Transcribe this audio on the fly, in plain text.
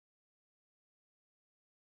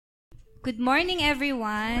Good morning,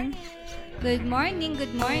 everyone. Good morning,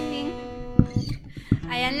 good morning.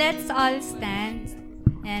 Ayan, let's all stand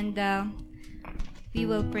and we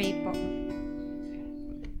will pray po.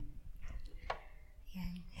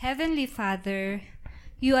 Ayan. Heavenly Father,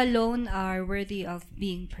 you alone are worthy of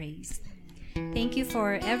being praised. Thank you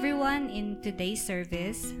for everyone in today's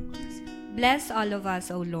service. Bless all of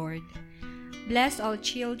us, O Lord. Bless all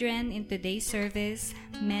children in today's service,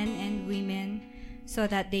 men and women, so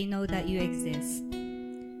that they know that you exist.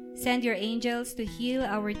 Send your angels to heal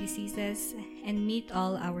our diseases and meet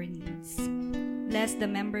all our needs. Bless the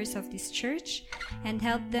members of this church and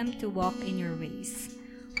help them to walk in your ways.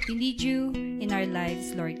 We need you in our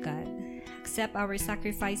lives, Lord God. Accept our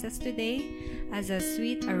sacrifices today as a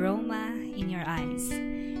sweet aroma in your eyes.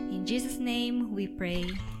 In Jesus' name we pray.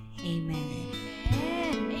 Amen.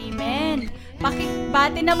 Amen.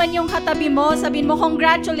 Pakibati naman yung katabi mo. Sabihin mo,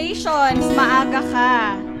 congratulations, maaga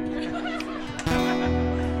ka.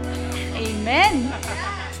 Amen.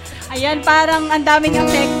 Ayan, parang ang daming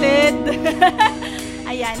affected.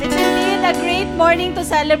 Ayan, it's indeed a great morning to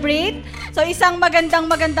celebrate. So, isang magandang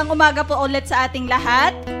umaga po ulit sa ating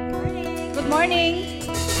lahat. Good morning.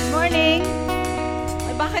 Good morning.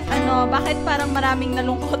 Ay, bakit parang maraming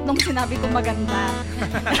nalungkot nung sinabi ko maganda?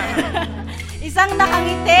 Isang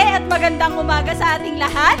nakangiti at magandang umaga sa ating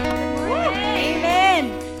lahat.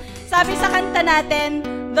 Amen. Sabi sa kanta natin,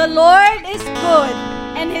 the Lord is good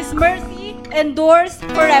and His mercy endures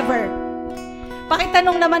forever.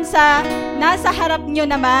 Pakitanong naman sa nasa harap nyo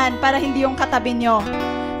naman para hindi yung katabi nyo.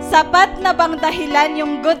 Sapat na bang dahilan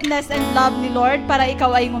yung goodness and love ni Lord para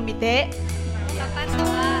ikaw ay ngumiti? Sapat na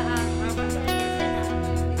ba?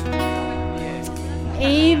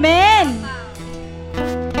 Amen.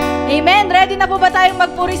 Amen. Ready na po ba tayong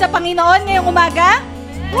magpuri sa Panginoon ngayong umaga?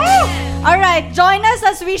 Woo! Alright, join us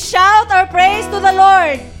as we shout our praise to the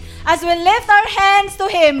Lord, as we lift our hands to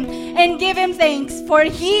Him and give Him thanks, for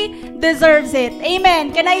He deserves it.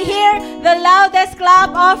 Amen. Can I hear the loudest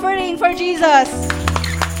clap offering for Jesus?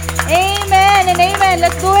 Amen and amen.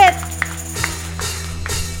 Let's do it.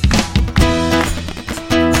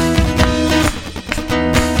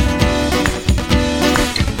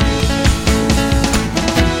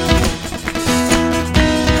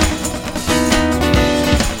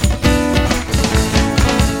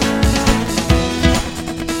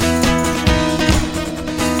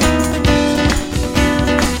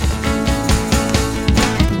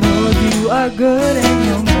 Good and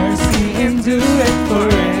your mercy endureth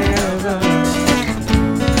forever.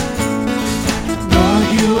 Lord,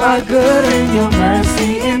 you are good and your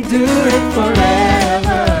mercy endureth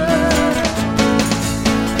forever.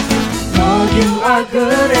 Lord, you are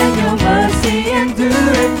good and your mercy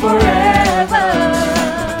endureth forever.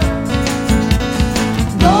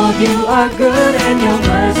 Lord, you are good and your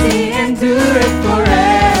mercy endureth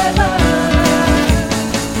forever.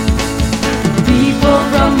 People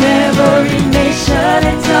from every nation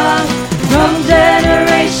and tongue, from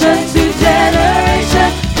generation to generation,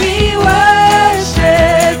 we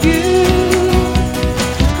worship you.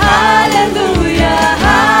 Hallelujah,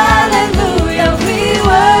 hallelujah, we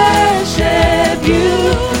worship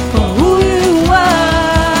you for who you are.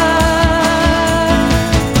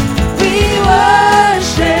 We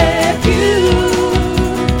worship you.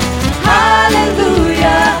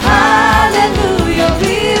 Hallelujah, hallelujah,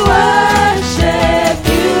 we worship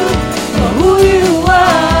you for who you are.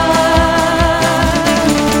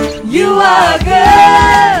 You are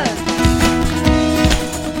good.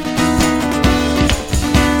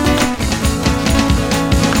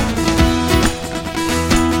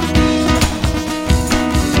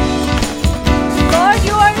 Lord,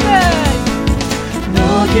 you are good.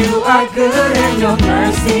 Lord, you are good and your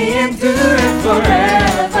mercy endureth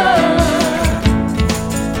forever.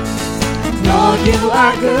 Lord, you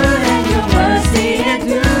are good and your mercy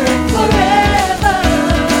endureth forever.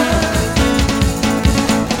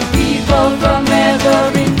 People from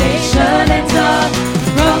every nation and tongue,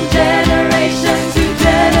 from generation to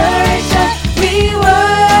generation, we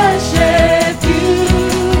worship you.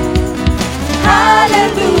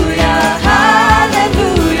 Hallelujah,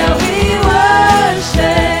 hallelujah, we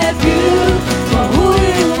worship you for who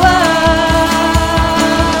you are.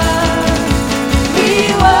 We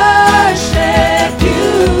worship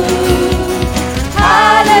you.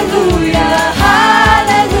 Hallelujah,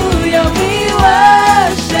 hallelujah, we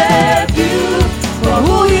worship you for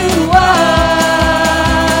who you are.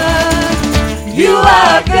 You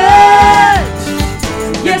are good.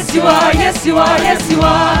 Yes, you are, yes, you are, yes, you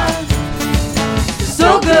are.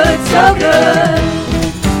 So good, so good.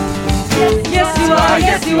 Yes, you are,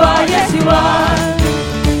 yes, you are, yes, you are.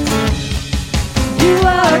 You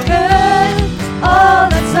are good.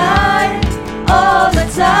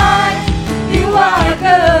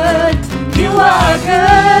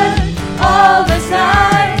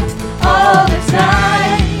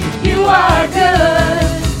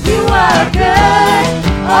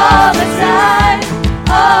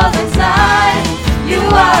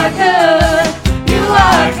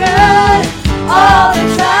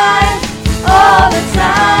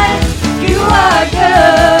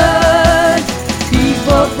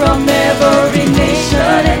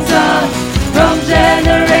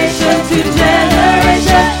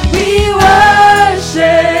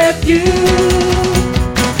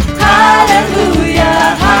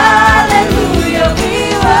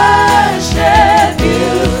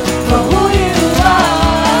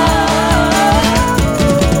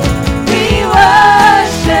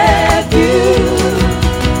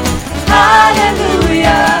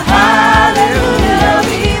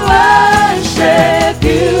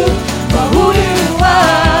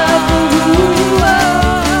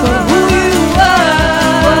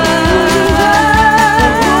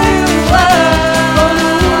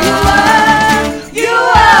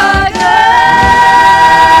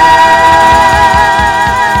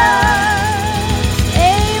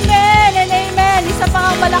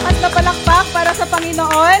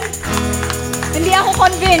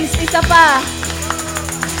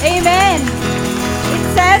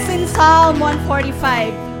 Psalm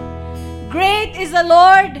 145. Great is the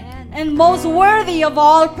Lord and most worthy of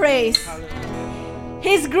all praise.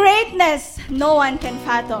 His greatness no one can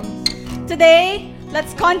fathom. Today,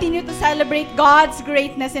 let's continue to celebrate God's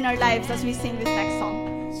greatness in our lives as we sing this next song.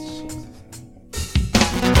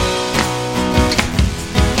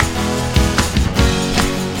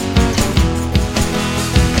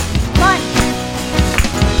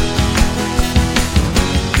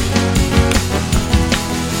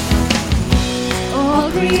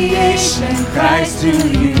 All creation cries to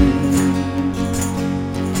you,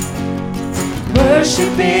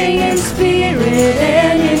 worshiping in spirit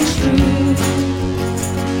and in truth.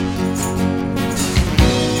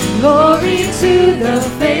 Glory to the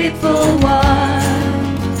faithful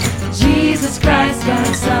one, Jesus Christ,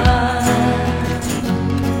 God's Son.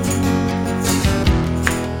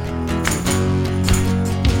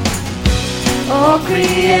 All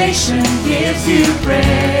creation gives you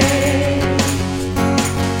praise.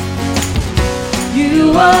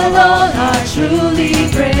 You alone are truly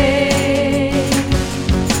great.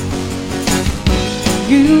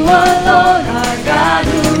 You alone are God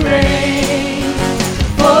who reigns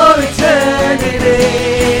for eternity.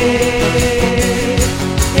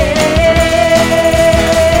 Yeah.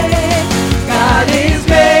 God is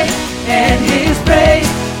great and His praise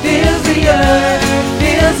fills the earth,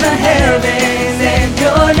 fills the heavens, and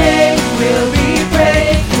your name will be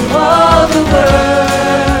praised through all the world.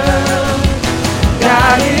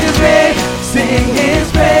 God is great, sing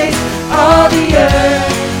His praise, all the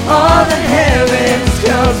earth, all the heavens,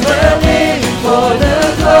 'cause we're living for the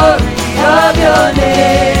glory of your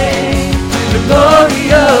name, the glory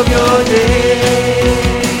of your name.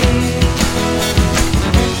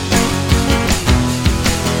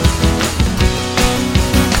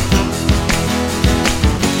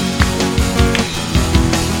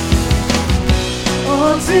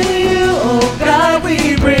 Oh, to you, oh God, we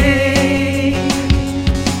bring.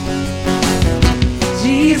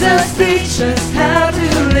 Jesus, teach us how to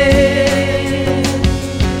live.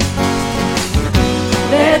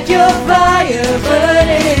 Let your fire burn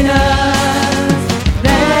in us,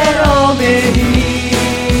 that all may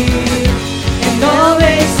hear and all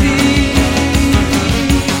may see.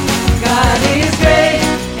 God is great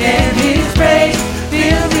and His praise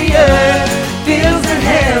fills the earth, fills the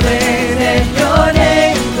heavens, and your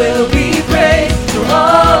name will be praised through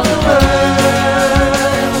all the world.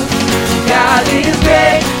 God is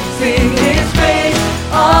great, sing His praise,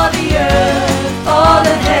 all the earth, all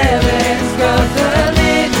the heavens, 'cause we're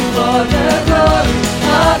living for the glory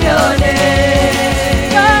of your name.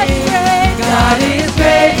 God is great. God is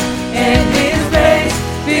great, and His praise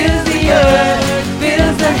fills the earth,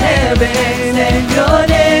 fills the heavens, and your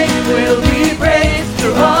name will be praised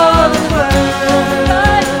through all the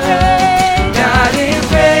world. God is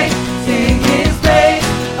great, sing His praise,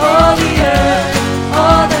 all the earth,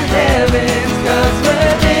 all the heavens, 'cause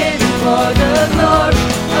we're living for the glory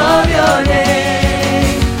of your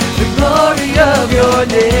name, the glory of your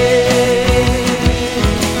name.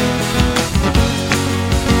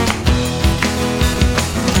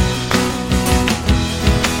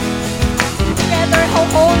 Together, how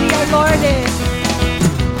holy our Lord is.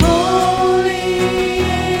 Holy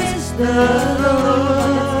is the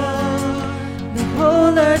Lord, the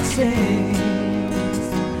whole earth sings,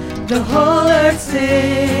 the whole earth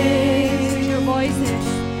sings. Your voices.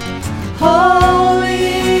 Holy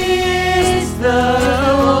is the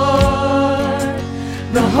Lord,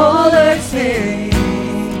 the whole earth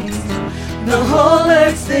sings, the whole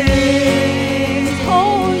earth sings.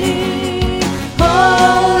 Holy,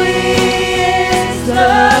 holy is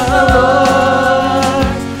the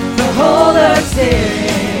Lord, the whole earth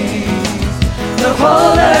sings, the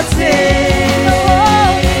whole earth sings.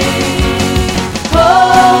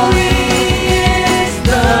 Holy is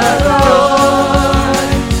the Lord,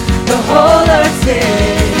 the whole earth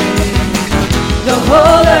sings, the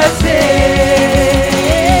whole earth sings.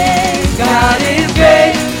 God is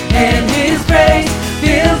great and His praise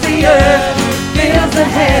fills the earth, fills the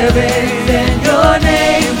heavens, and your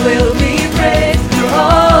name will be praised through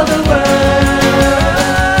all the world.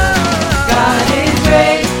 God is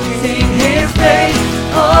great, sing His praise,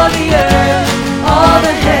 all the earth, all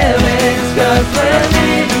the heavens, 'cause we're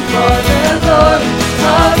living for the glory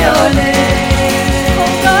of your name.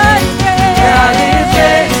 God is great. God is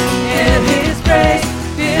great, and His praise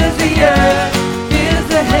fills the earth, fills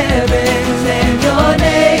the heavens, and your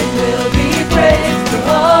name will be praised through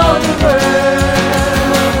all the world.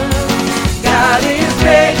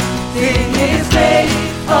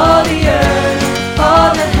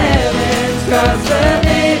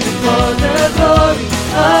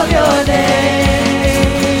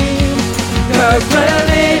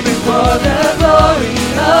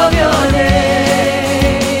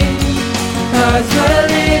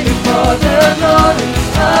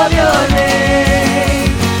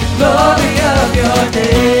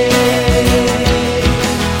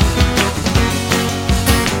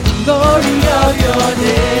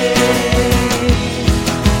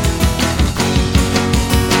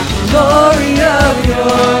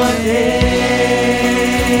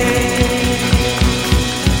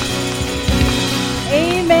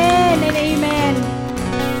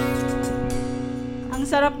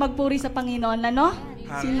 Masarap magpuri sa Panginoon, ano?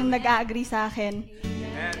 Sinong nag-agree sa akin?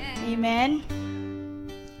 Amen.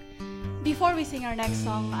 Before we sing our next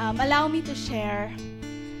song, allow me to share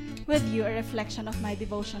with you a reflection of my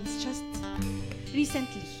devotions just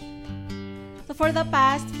recently. So for the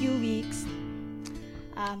past few weeks,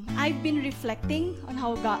 I've been reflecting on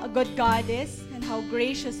how good God is and how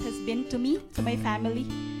gracious has been to me, to my family,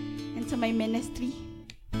 and to my ministry.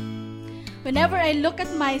 Whenever I look at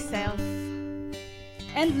myself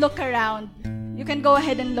and look around, you can go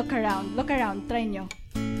ahead and look around. Look around, try nyo.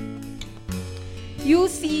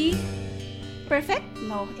 You see perfect?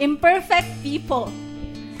 No, imperfect people.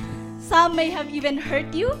 Some may have even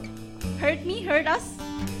hurt you, hurt me, hurt us,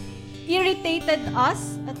 irritated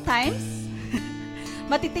us at times.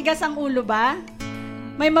 Matitigas ang ulo ba?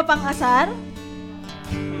 May mapang-asar?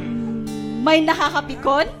 May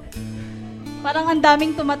nakakapikon? Parang ang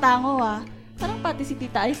daming tumatango Parang pati si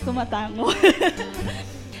Tita Ice tumatango.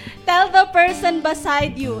 Tell the person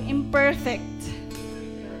beside you, imperfect.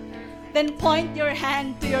 Then point your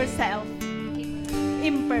hand to yourself.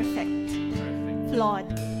 Imperfect. Flawed.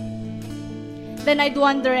 Then I'd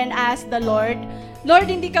wonder and ask the Lord, Lord,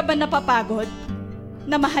 hindi ka ba napapagod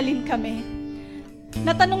na mahalin kami?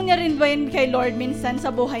 Natanong niya rin ba yun kay Lord minsan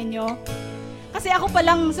sa buhay niyo? Kasi ako pa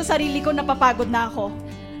lang sa sarili ko napapagod na ako.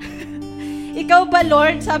 Ikaw ba,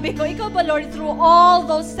 Lord? Sabi ko, ikaw ba, Lord, through all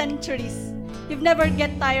those centuries, you've never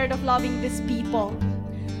get tired of loving these people.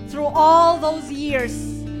 Through all those years,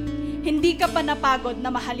 hindi ka pa napagod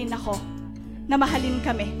na mahalin ako, na mahalin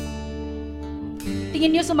kami.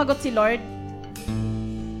 Tingin niyo sumagot si Lord?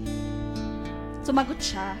 Sumagot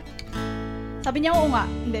siya. Sabi niya, oo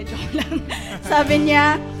nga. Hindi, joke lang. Sabi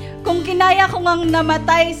niya, kung kinaya ko ngang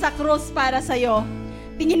namatay sa krus para sa'yo,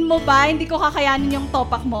 tingin mo ba hindi ko kakayanin yung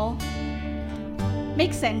topak mo?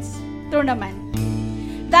 Makes sense. True naman.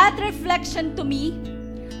 That reflection to me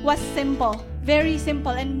was simple. Very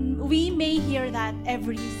simple. And we may hear that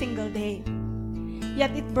every single day.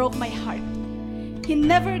 Yet it broke my heart. He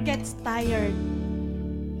never gets tired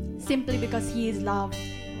simply because He is love.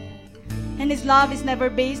 And His love is never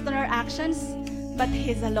based on our actions, but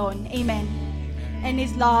His alone. Amen. And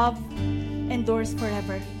His love endures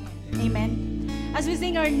forever. Amen. As we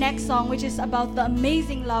sing our next song, which is about the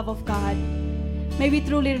amazing love of God, may we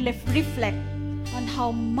truly reflect on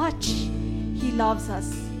how much He loves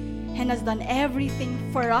us and has done everything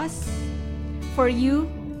for us, for you,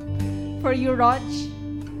 Raj,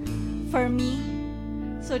 for me.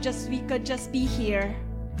 So we could just be here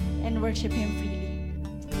and worship Him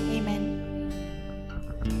freely. Amen.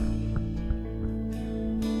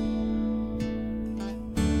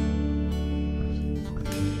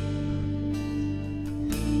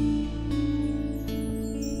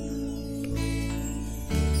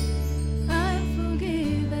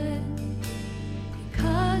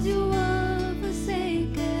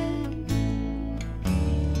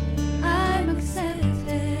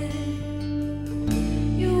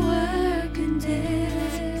 You were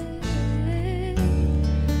condemned.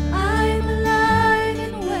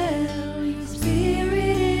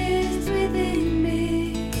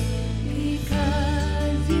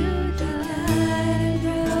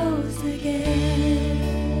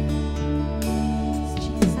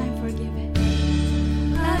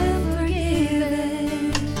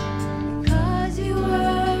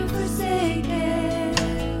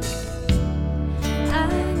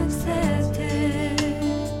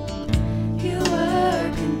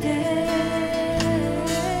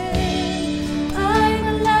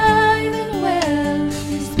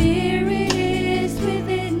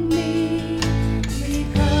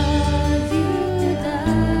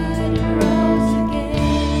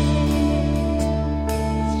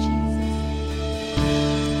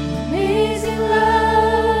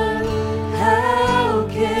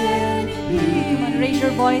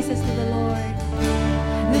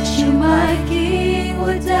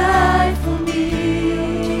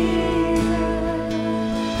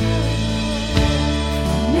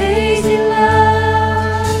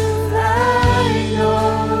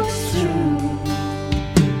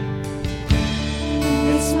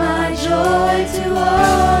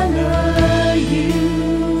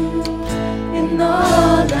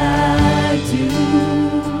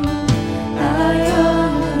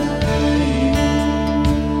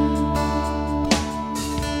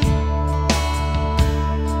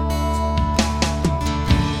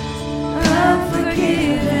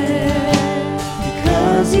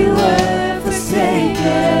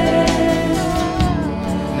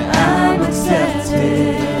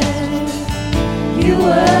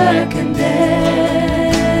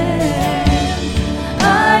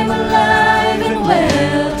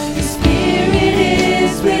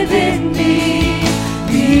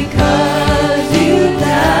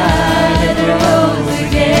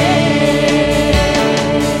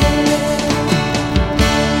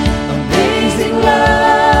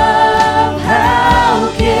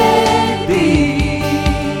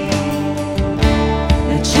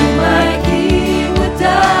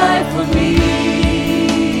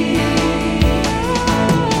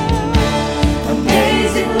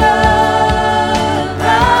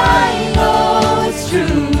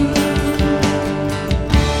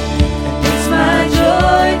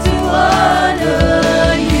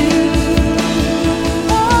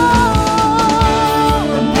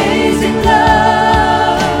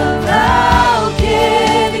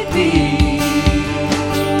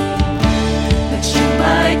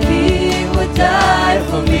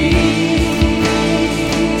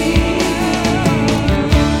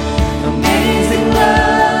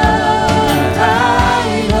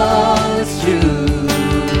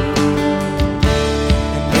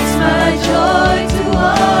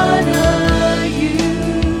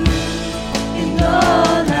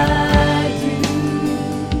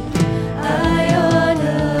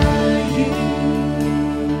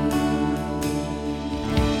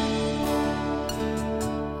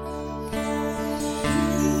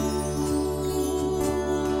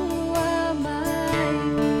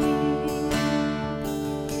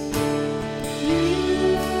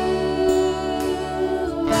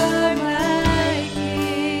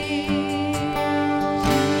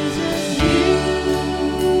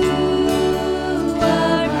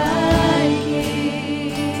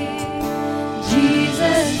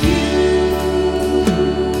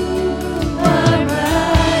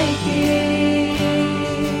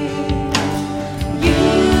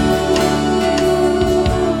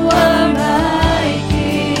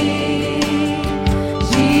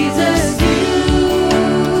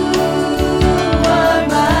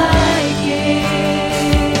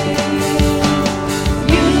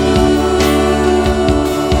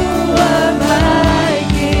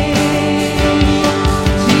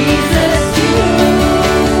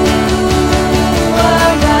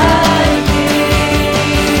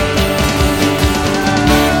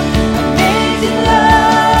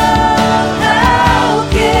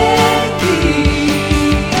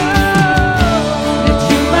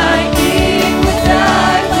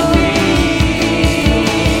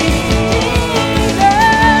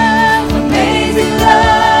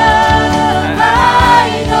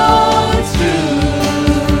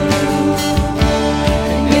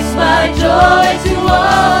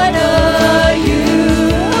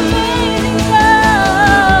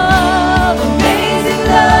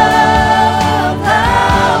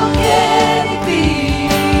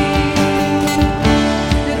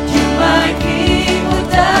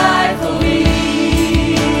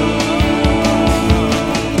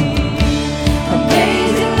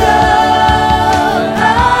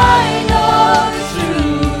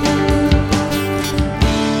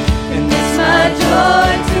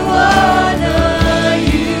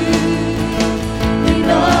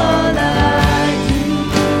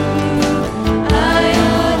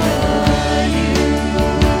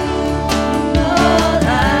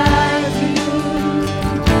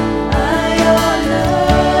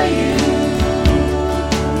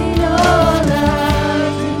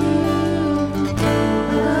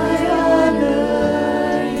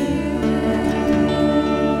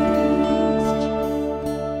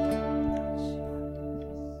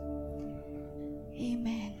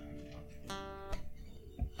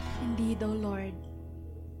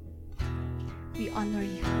 we honor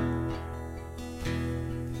you.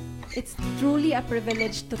 It's truly a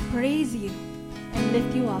privilege to praise you and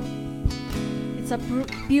lift you up. It's a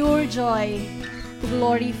pure joy to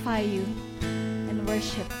glorify you and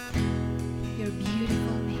worship your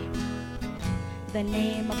beautiful name, the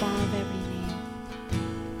name above every name,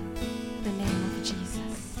 the name of Jesus.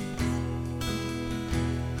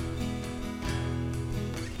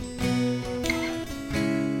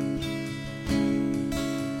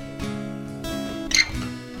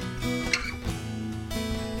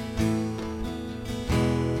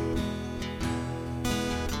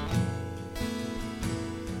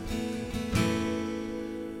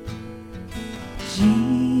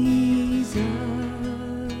 Jesus,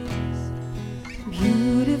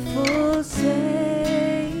 beautiful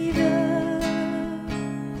Savior,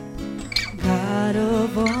 God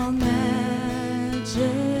of all majesty,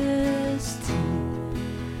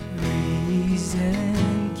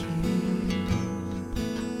 risen King,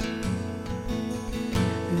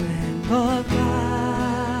 Lamb of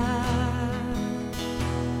God,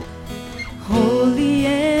 holy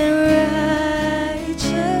and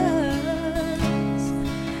righteous,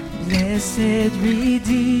 blessed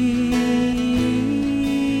Redeemer,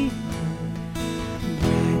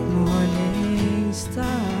 bright morning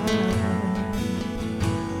star.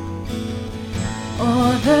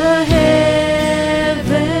 All the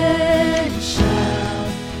heavens shout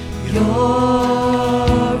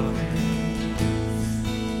your praise.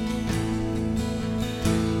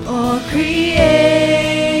 All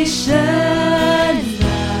creation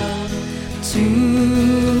bow to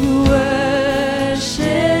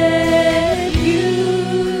worship you.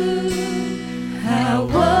 How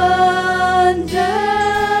wonderful,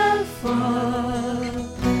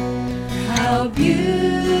 how beautiful,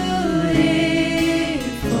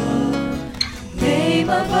 name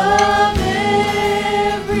above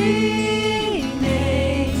every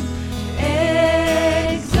name,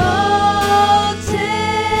 exalted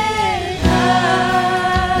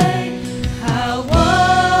high. How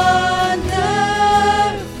wonderful,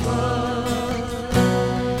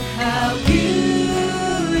 how beautiful,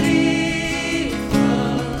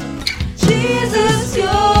 Jesus,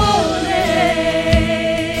 your name.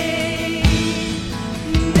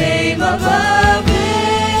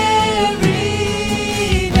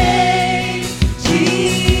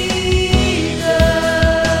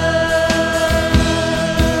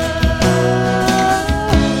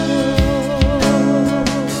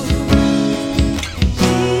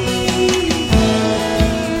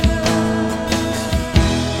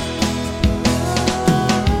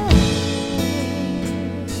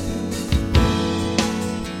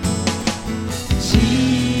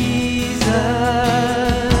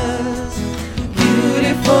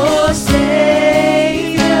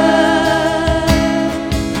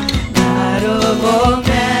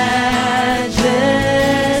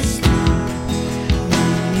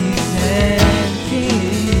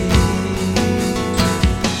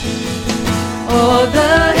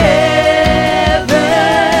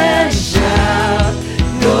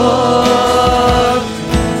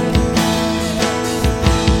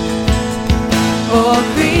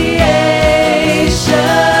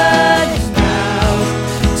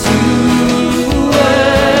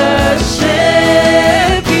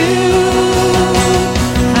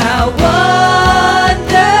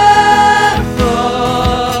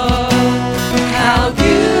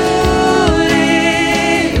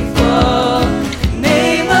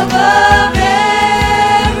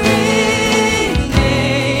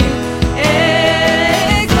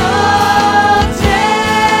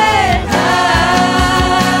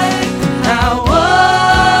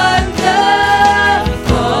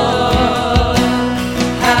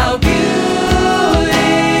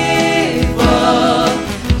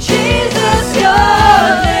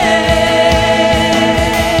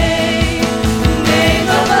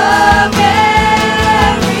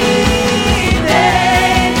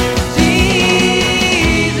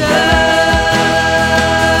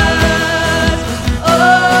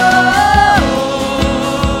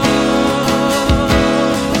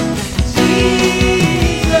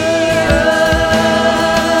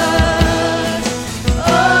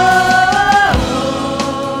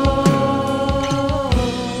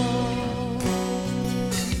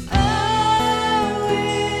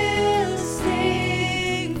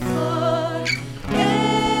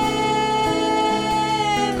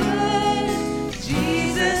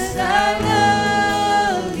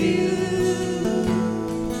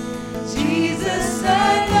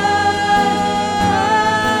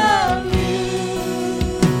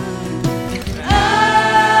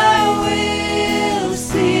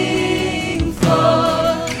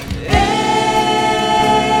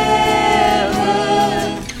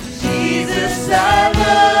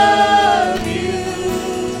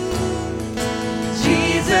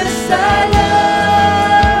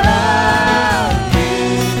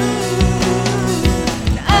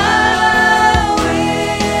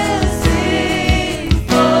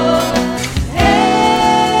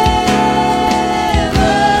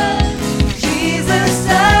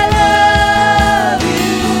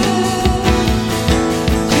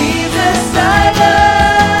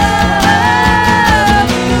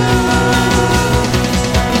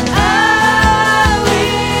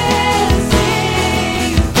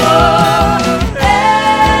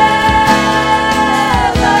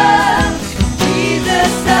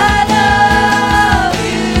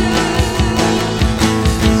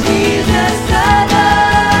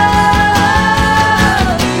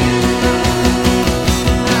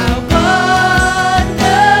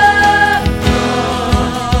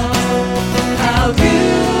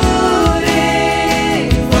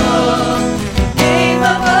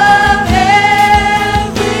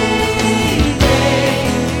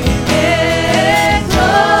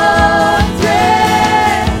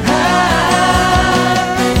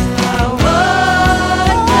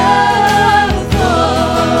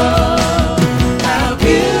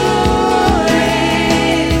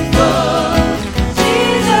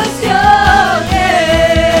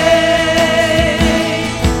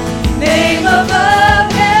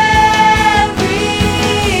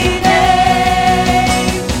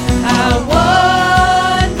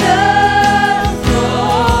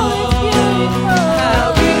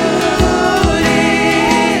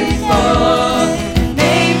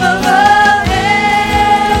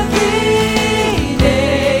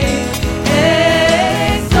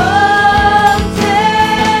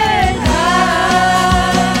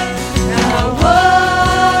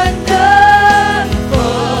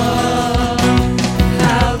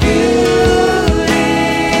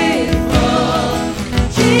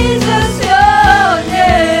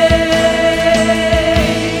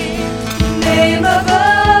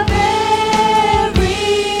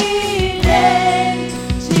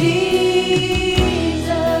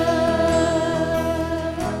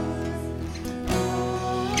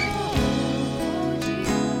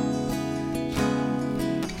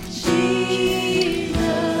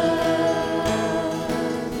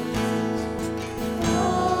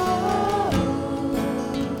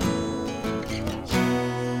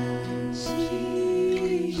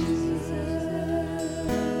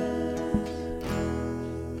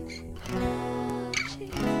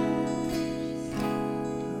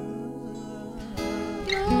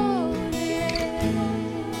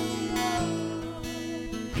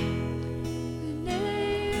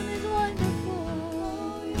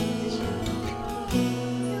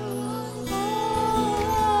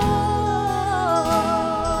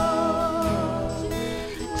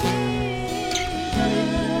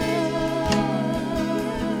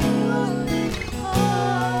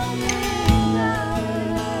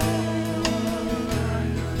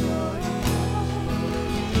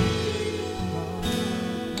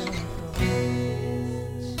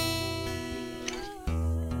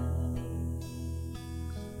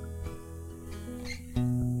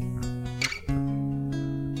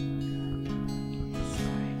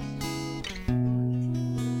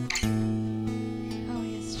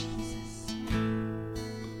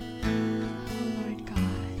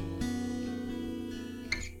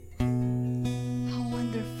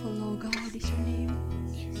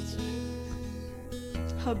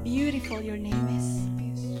 how beautiful your name is.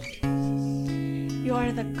 You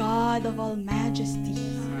are the God of all majesty.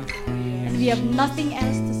 And we have nothing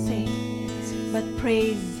else to say but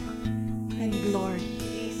praise and glory.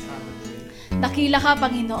 Dakila ka,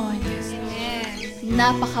 Panginoon.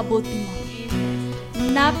 Napakabuti mo.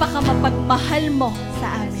 Napakamapagmahal mo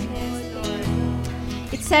sa amin.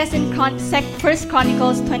 It says in 1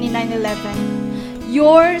 Chronicles 29:11,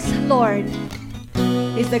 yours, Lord,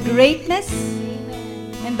 is the greatness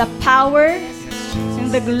and the power and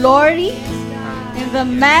the glory and the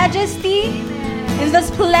majesty and the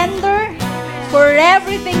splendor, for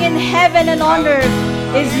everything in heaven and on earth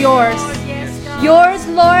is yours. Yours,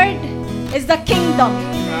 Lord, is the kingdom.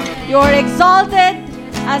 You are exalted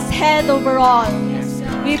as head over all.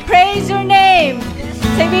 We praise your name.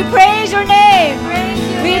 Say, we praise your name.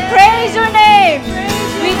 We praise your name.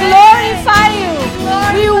 We glorify you.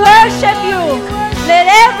 We worship you. Let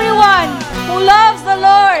everyone who loves the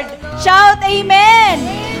Lord shout amen.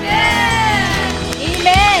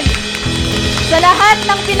 Amen. Sa lahat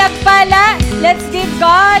ng pinagpala, let's give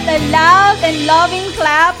God a loud and loving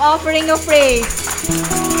clap offering of praise.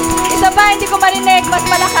 Isa pa, hindi ko marinig, mas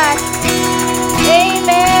malakas.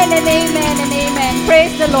 Amen and amen and amen.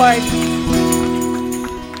 Praise the Lord.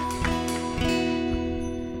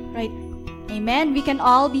 Right. Amen. We can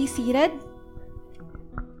all be seated.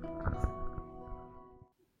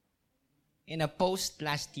 In a post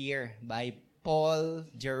last year by Paul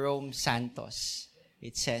Jerome Santos,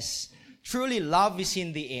 it says, truly love is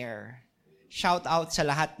in the air. Shout out sa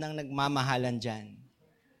lahat ng nagmamahalan dyan.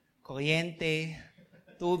 Kuryente,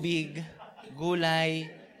 tubig,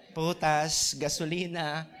 gulay, prutas,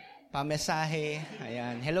 gasolina, pamasahe.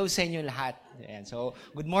 Ayan. Hello sa inyo lahat. Ayan. So,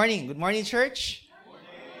 good morning. Good morning, church.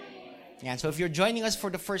 Ayan. So, if you're joining us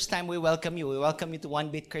for the first time, we welcome you. We welcome you to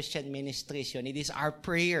One Bit Christian Ministries. It is our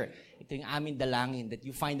prayer. Ito yung aming dalangin, that you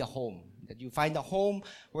find a home. That you find a home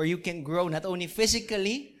where you can grow not only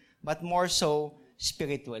physically, but more so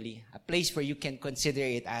spiritually. A place where you can consider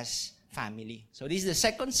it as family. So this is the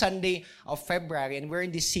second Sunday of February, and we're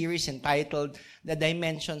in this series entitled The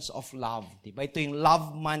Dimensions of Love. Diba? Ito yung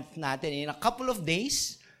love month natin. In a couple of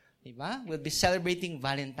days, diba? We'll be celebrating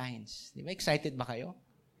Valentine's. Diba? Excited ba kayo?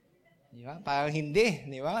 Diba? Parang hindi.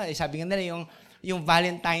 Diba? Sabi nga nila yung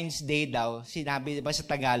Valentine's Day daw, sinabi diba sa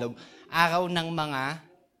Tagalog, araw ng mga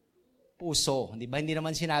puso. Diba? Hindi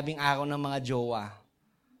naman sinabing araw ng mga jowa.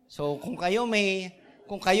 So kung kayo may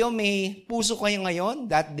puso kayo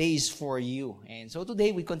ngayon, that day is for you. And so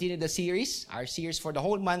today we continue the series, our series for the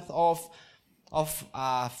whole month of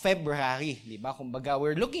February, di ba? Kumbaga,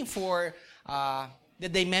 we're looking for the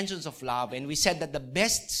dimensions of love, and we said that the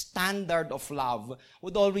best standard of love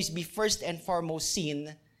would always be first and foremost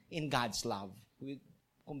seen in God's love.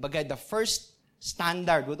 Kumbaga, the first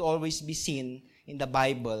standard would always be seen in the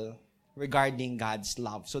Bible regarding God's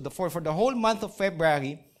love. So for the whole month of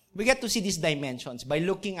February, we get to see these dimensions by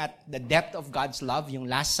looking at the depth of God's love. Yung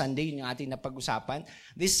last Sunday, yun yung ating napag-usapan.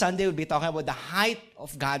 This Sunday, we'll be talking about the height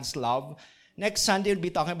of God's love. Next Sunday, we'll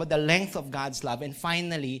be talking about the length of God's love. And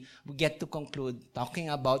finally, we get to conclude talking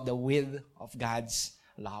about the width of God's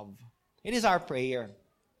love. It is our prayer.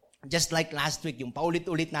 Just like last week, yung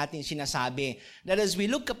paulit-ulit natin sinasabi, that as we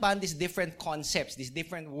look upon these different concepts, these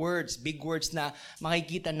different words, big words na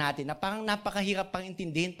makikita natin, na parang napakahirap pang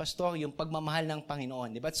intindihin, Pastor, yung pagmamahal ng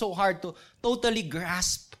Panginoon. Diba? It's so hard to totally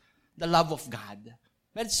grasp the love of God.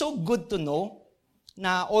 But it's so good to know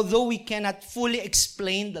na although we cannot fully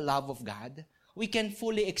explain the love of God, we can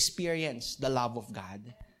fully experience the love of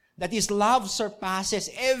God. That His love surpasses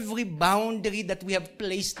every boundary that we have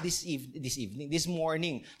placed this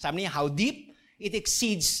morning. Sabi niya, how deep? It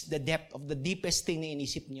exceeds the depth of the deepest thing na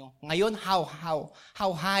inisip niyo. Ngayon,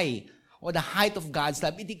 how high? Or the height of God's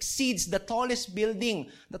love. It exceeds the tallest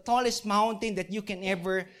building, the tallest mountain that you can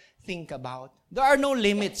ever think about. There are no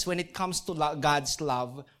limits when it comes to God's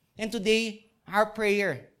love. And today, our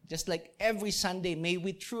prayer, just like every Sunday, may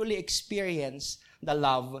we truly experience the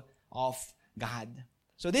love of God.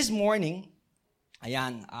 So this morning,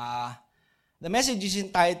 the message is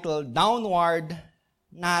entitled, Downward,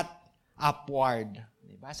 Not Upward.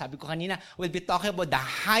 Diba? Sabi ko kanina, we'll be talking about the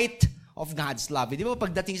height of God's love. Di ba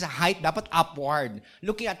pagdating sa height, dapat upward.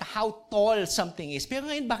 Looking at how tall something is. Pero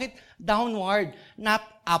ngayon, bakit downward, not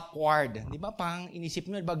upward? Di ba? Parang inisip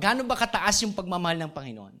nyo, diba? Gano'n ba kataas yung pagmamahal ng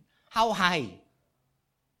Panginoon? How high?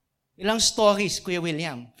 Ilang stories, Kuya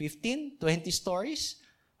William? 15? 20 stories?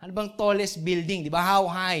 Ano bang tallest building, di ba? How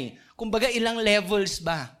high? Kumbaga, ilang levels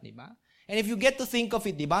ba? Di ba? And if you get to think of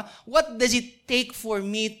it, di ba? What does it take for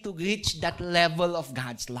me to reach that level of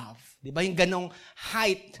God's love? Di ba? Yung ganong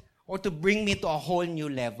height or to bring me to a whole new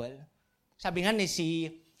level. Sabi nga ni si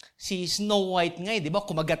Si Snow White nga, di ba?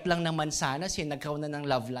 Kumagat lang ng mansanas, nagkaroon na ng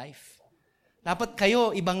love life. Dapat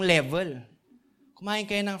kayo, ibang level. Kumain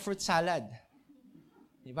kayo ng fruit salad.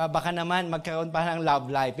 Di ba? Baka naman magkaroon pa ng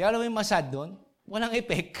love life. Pero alam mo yung masad doon? Walang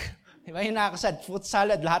effect. Di ba? Yung nakakasad, fruit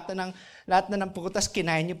salad, lahat na ng prutas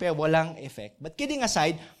kinain nyo, pero walang effect. But kidding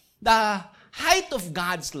aside, the height of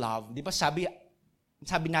God's love, di ba sabi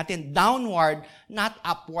natin, downward, not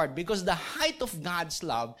upward. Because the height of God's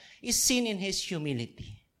love is seen in His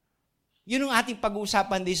humility. Yun ang ating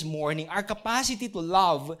pag-uusapan this morning. Our capacity to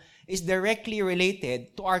love is directly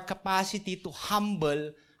related to our capacity to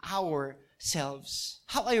humble ourselves.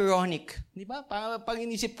 How ironic. Di ba? Pag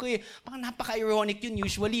inisip ko parang napaka-ironic yun.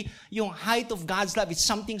 Usually, yung height of God's love is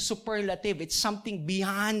something superlative. It's something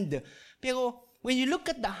beyond. Pero when you look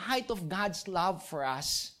at the height of God's love for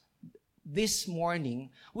us this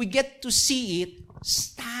morning, we get to see it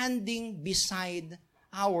standing beside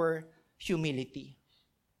our humility.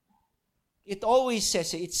 It always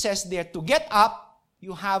says, it says there, to get up,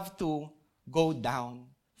 you have to go down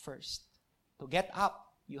first. To get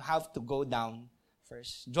up, you have to go down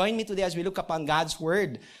first. Join me today as we look upon God's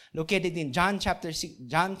Word, located in John chapter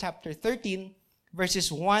 13,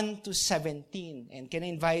 verses 1 to 17. And can I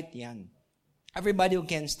invite everybody who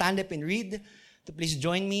can stand up and read to please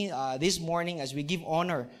join me this morning as we give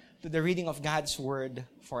honor to the reading of God's Word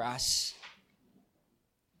for us.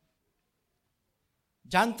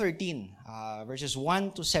 John 13, verses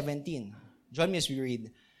 1 to 17. Join me as we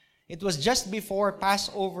read. It was just before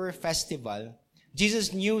Passover festival.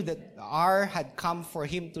 Jesus knew that the hour had come for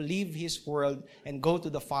Him to leave His world and go to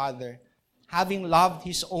the Father. Having loved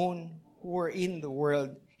His own who were in the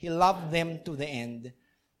world, He loved them to the end.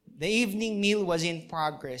 The evening meal was in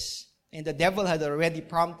progress, and the devil had already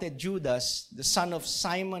prompted Judas, the son of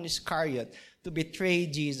Simon Iscariot, to betray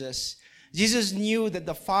Jesus. Jesus knew that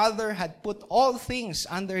the Father had put all things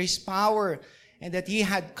under His power and that He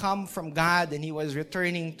had come from God and He was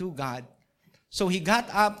returning to God. So He got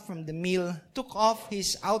up from the meal, took off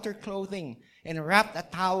His outer clothing, and wrapped a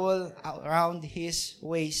towel around His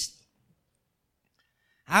waist.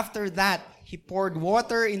 After that, He poured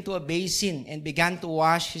water into a basin and began to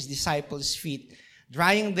wash His disciples' feet,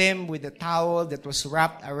 drying them with the towel that was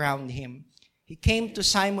wrapped around Him. He came to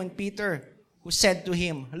Simon Peter, who said to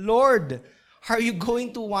Him, "Lord, are you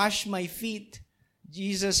going to wash my feet?"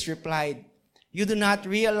 Jesus replied, "You do not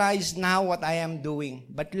realize now what I am doing,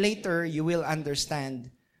 but later you will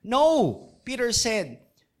understand." "No," Peter said,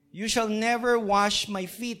 "you shall never wash my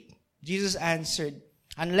feet." Jesus answered,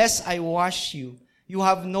 "Unless I wash you, you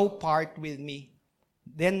have no part with me."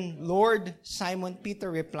 "Then, Lord," Simon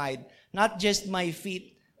Peter replied, "not just my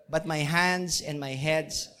feet, but my hands and my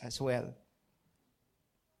heads as well."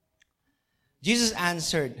 Jesus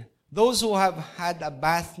answered, "Those who have had a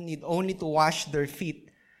bath need only to wash their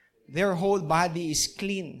feet. Their whole body is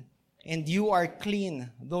clean, and you are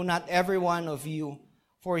clean, though not every one of you."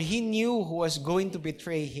 For He knew who was going to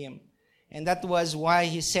betray Him, and that was why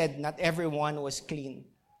He said not everyone was clean.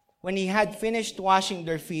 When He had finished washing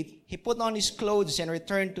their feet, He put on His clothes and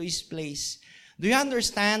returned to His place. "Do you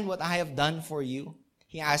understand what I have done for you?"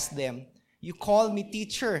 He asked them. "You call me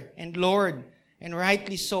teacher and Lord, and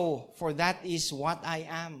rightly so, for that is what I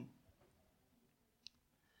am.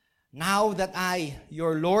 Now that I,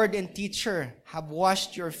 your Lord and teacher, have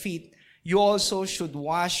washed your feet, you also should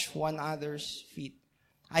wash one another's feet.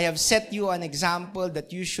 I have set you an example that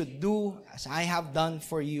you should do as I have done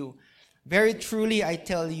for you. Very truly I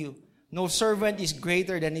tell you, no servant is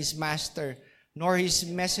greater than his master, nor his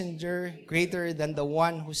messenger greater than the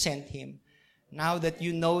one who sent him. Now that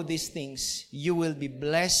you know these things, you will be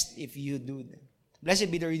blessed if you do them."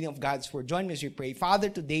 Blessed be the reading of God's Word. Join me as we pray. Father,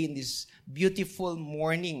 today in this beautiful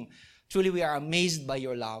morning, truly we are amazed by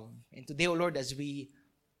your love. And today, O Lord, as we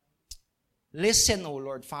listen, O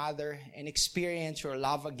Lord, Father, and experience your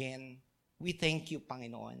love again, we thank you,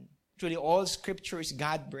 Panginoon. Truly, all Scripture is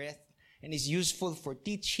God-breathed and is useful for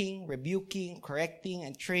teaching, rebuking, correcting,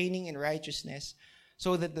 and training in righteousness,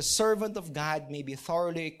 so that the servant of God may be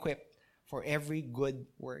thoroughly equipped for every good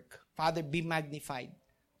work. Father, be magnified.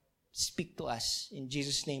 Speak to us. In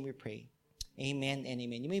Jesus' name we pray. Amen and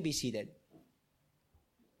amen. You may be seated.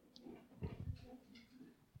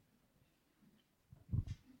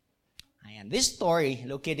 Ayan. This story,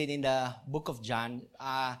 located in the book of John,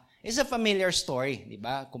 is a familiar story, di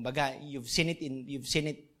ba? Kumbaga, you've seen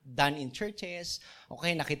it done in churches.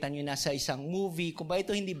 Okay, nakita nyo na sa isang movie. Kumbaga,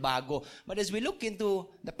 ito hindi bago. But as we look into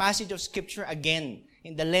the passage of Scripture again,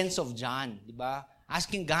 in the lens of John, di ba?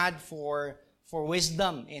 Asking God for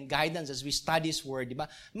wisdom and guidance as we study His Word, di ba?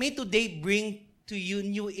 May today bring to you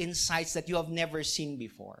new insights that you have never seen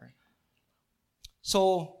before.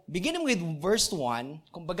 So, beginning with verse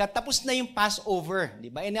 1, kumbaga tapos na yung Passover,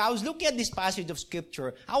 di ba? And I was looking at this passage of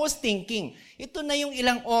Scripture, I was thinking, ito na yung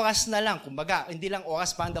ilang oras na lang, kumbaga, hindi lang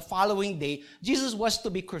oras pa, the following day, Jesus was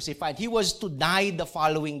to be crucified. He was to die the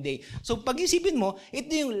following day. So, pag-isipin mo,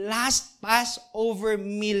 ito yung last Passover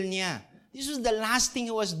meal niya. This was the last thing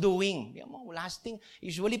He was doing. Di ba? Last thing,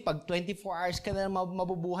 usually pag 24 hours ka na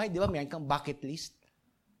mabubuhay, di ba? Mayroon kang bucket list.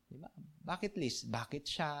 Di ba? Bucket list. Bakit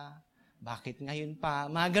siya? Bakit ngayon pa?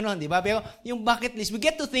 Mga ganon, di ba? Pero yung bucket list, we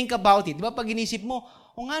get to think about it. Di ba? Pag inisip mo,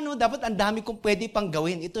 o nga no, dapat ang dami kong pwede pang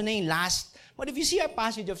gawin. Ito na yung last. But if you see our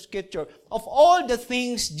passage of Scripture, of all the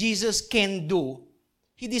things Jesus can do,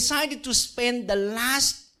 He decided to spend the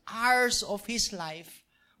last hours of His life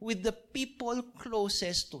with the people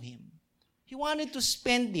closest to Him. He wanted to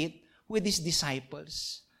spend it with His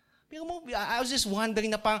disciples. Pero I was just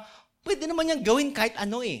wondering na parang, pwede naman niyang gawin kahit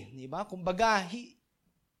ano eh. Di ba? Kumbaga, He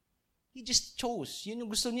just chose. Yun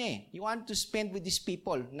yung gusto niya eh. He wanted to spend with these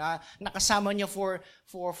people na nakasama niya for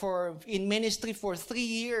in ministry for 3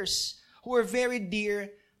 years who were very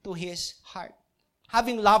dear to His heart.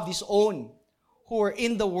 Having loved His own who were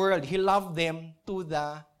in the world, He loved them to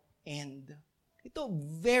the end. Ito,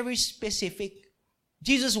 very specific.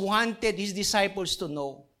 Jesus wanted His disciples to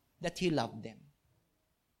know that He loved them.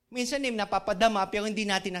 Minsan napapadama pero hindi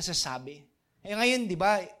natin nasasabi. Eh ngayon, di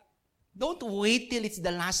ba, don't wait till it's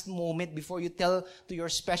the last moment before you tell to your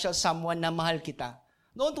special someone na mahal kita.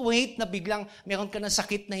 Don't wait na biglang meron ka na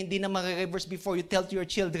sakit na hindi na ma-reverse before you tell to your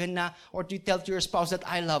children na or you tell to your spouse that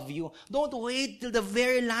I love you. Don't wait till the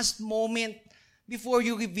very last moment before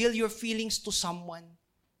you reveal your feelings to someone.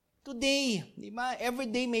 Today, di ba? Every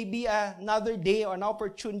day may be another day or an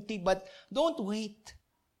opportunity, but don't wait.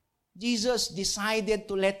 Jesus decided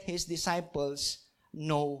to let His disciples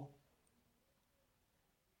know.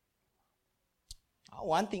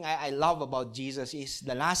 One thing I love about Jesus is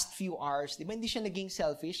the last few hours, di ba hindi siya naging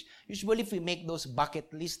selfish? Usually if we make those bucket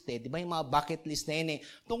list, di ba yung mga bucket list na yun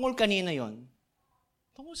tungkol kanina yon?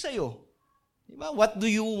 Tungkol sa'yo. Di ba? What do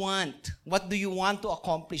you want? What do you want to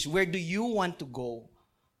accomplish? Where do you want to go?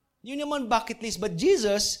 Yun naman bucket list. But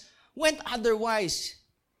Jesus went otherwise.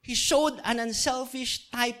 He showed an unselfish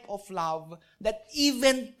type of love that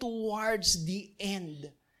even towards the end,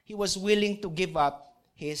 He was willing to give up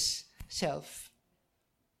His self.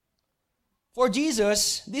 For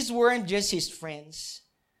Jesus, these weren't just His friends.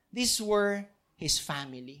 These were His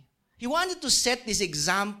family. He wanted to set this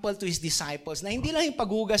example to His disciples na hindi lang yung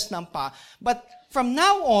paghugas ng paa, but from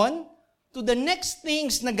now on, to the next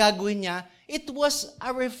things na gagawin niya, it was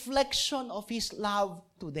a reflection of His love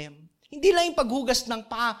to them. Hindi lang yung paghugas ng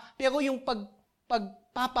paa, pero yung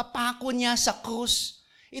pagpapapako niya sa krus,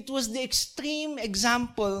 it was the extreme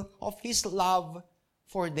example of His love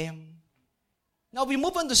for them. Now, we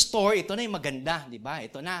move on to story. Ito na yung maganda, di ba?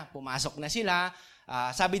 Ito na, pumasok na sila.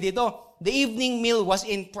 Sabi dito, the evening meal was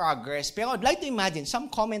in progress. Pero I'd like to imagine,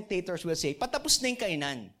 some commentators will say, patapos na yung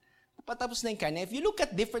kainan. Patapos na yung kainan. If you look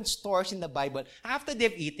at different stories in the Bible, after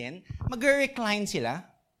they've eaten, mag-recline sila.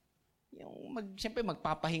 Siyempre,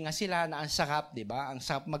 magpapahinga sila na ang sarap, di ba? Ang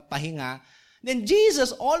sarap magpahinga. Then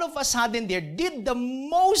Jesus, all of a sudden there, did the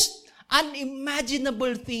most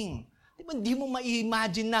unimaginable thing. Hindi mo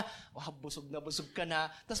ma-imagine na, busog ka na.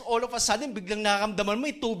 Tapos all of a sudden, biglang nakaramdaman mo,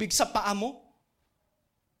 may tubig sa paa mo.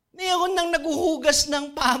 Mayroon nang naguhugas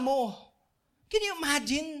ng paa mo. Can you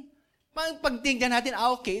imagine? Pagtingnan natin,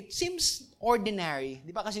 okay, it seems ordinary.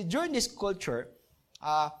 Di ba? Kasi during this culture,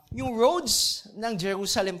 yung roads ng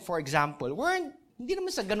Jerusalem, for example, hindi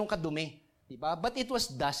naman sa ganun kadumi. Di ba? But it was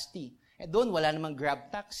dusty. Doon, wala namang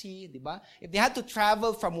grab taxi, di ba? If they had to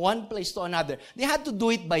travel from one place to another, they had to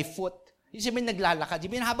do it by foot. Siyempre, naglalakad.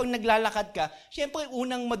 Siyempre, habang naglalakad ka, siyempre,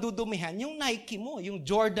 unang madudumihan, yung Nike mo, yung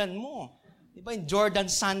Jordan mo. Di ba? Yung Jordan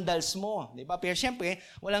sandals mo. Di ba? Pero siyempre,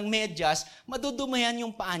 walang medyas, madudumihan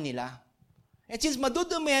yung paa nila. And since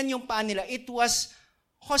madudumihan yung paa nila, it was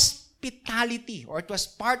hospitality, or it was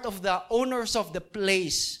part of the owners of the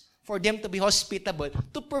place for them to be hospitable,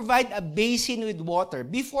 to provide a basin with water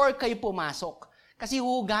before kayo pumasok. Kasi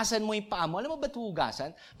hugasan mo yung paa mo. Alam mo ba't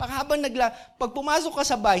hugasan? Pag pumasok ka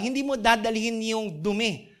sa bahay, hindi mo dadalhin yung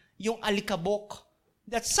dumi, yung alikabok.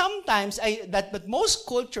 That sometimes, but most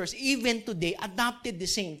cultures, even today, adopted the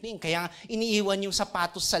same thing. Kaya iniiwan yung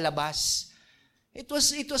sapatos sa labas. It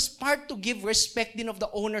was part to give respect din of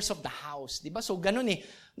the owners of the house. Diba? So, ganun eh.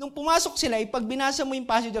 Nung pumasok sila, pag binasa mo yung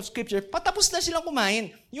passage of Scripture, patapos na silang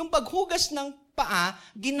kumain. Yung paghugas ng paa,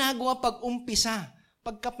 ginagawa pag-umpisa.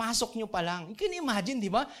 Pagkapasok nyo pa lang. You can imagine, di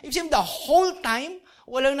ba? If the whole time,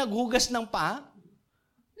 walang naghugas ng paa.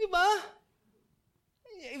 Di ba?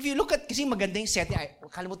 If you look at, kasi maganda yung setting,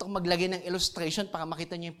 kalimutan ko maglagay ng illustration para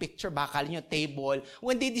makita nyo yung picture, baka kala nyo table.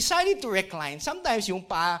 When they decided to recline, sometimes yung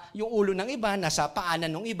ulo ng iba, nasa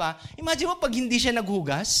paanan ng iba. Imagine mo pag hindi siya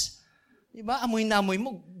naghugas, diba? Amoy na amoy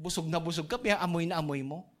mo, busog na busog ka, kaya amoy na amoy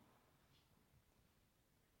mo.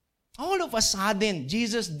 All of a sudden,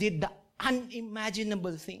 Jesus did the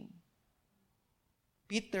unimaginable thing.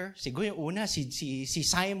 Peter, siguro yung una, si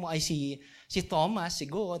Simon, si Thomas,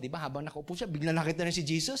 siguro, di ba, habang nakaupo siya, bigla nakita na si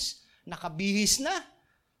Jesus, nakabihis na.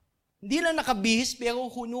 Hindi lang nakabihis, pero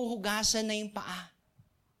hunuhugasan na yung paa.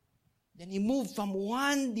 Then he moved from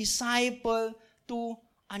one disciple to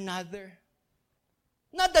another.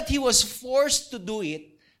 Not that he was forced to do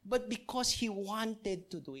it, but because he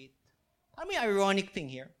wanted to do it. I mean, ironic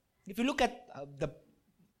thing here. If you look at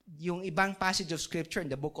yung ibang passage of Scripture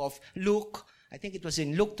in the book of Luke, I think it was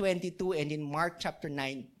in Luke 22 and in Mark chapter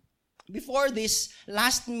 9. Before this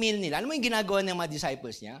last meal nila, ano mo yung ginagawa ng mga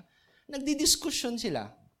disciples niya? Nagdi-discussion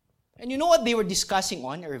sila. And you know what they were discussing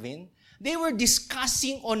on, Irvin? They were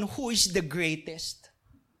discussing on who is the greatest.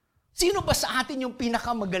 Sino ba sa atin yung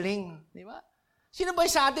pinakamagaling? Di ba? Sino ba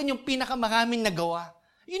sa atin yung pinakamaraming nagawa?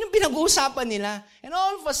 Yun yung pinag-uusapan nila. And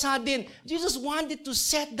all of a sudden, Jesus wanted to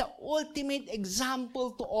set the ultimate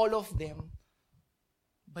example to all of them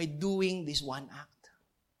by doing this one act.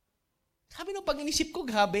 Sabi nung pag inisip ko,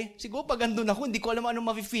 grabe, siguro pag andun ako, hindi ko alam anong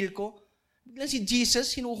mafe-feel ko. Biglang si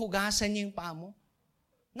Jesus, hinuhugasan niya yung paa mo.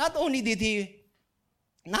 Not only did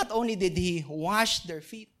he wash their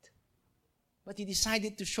feet, but he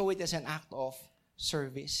decided to show it as an act of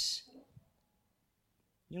service.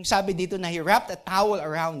 Yung sabi dito na he wrapped a towel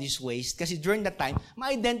around his waist kasi during that time,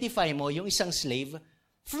 ma-identify mo yung isang slave,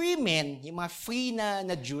 free men, yung mga free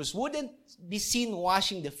na Jews, wouldn't be seen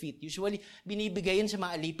washing the feet. Usually, binibigay yun sa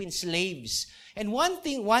mga alipin, slaves. And one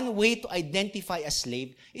way to identify a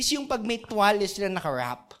slave is yung pag may tuwalya sila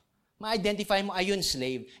nakarap. Ma-identify mo, ayun,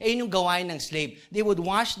 slave. Ayun yung gawain ng slave. They would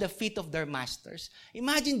wash the feet of their masters.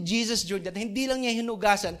 Imagine Jesus during that, hindi lang niya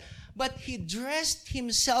hinugasan, but he dressed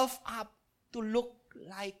himself up to look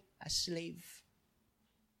like a slave.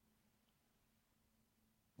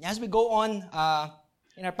 As we go on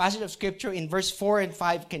in our passage of Scripture in verse 4 and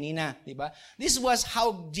 5 kanina, diba? This was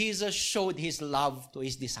how Jesus showed His love to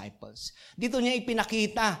His disciples. Dito niya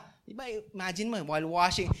ipinakita. Diba? Imagine mo, while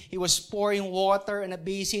washing, He was pouring water in a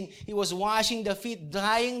basin. He was washing the feet,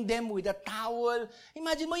 drying them with a towel.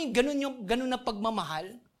 Imagine mo yung ganun na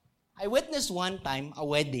pagmamahal. I witnessed one time a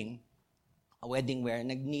wedding where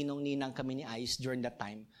nagninong-ninang kami ni Ice during that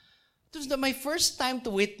time. It was my first time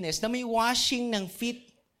to witness na may washing ng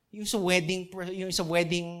feet yung sa wedding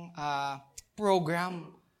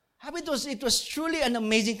program. It was truly an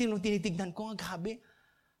amazing thing nung tinitignan ko. Grabe.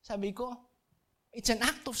 Sabi ko, it's an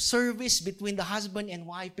act of service between the husband and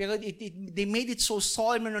wife. Pero they made it so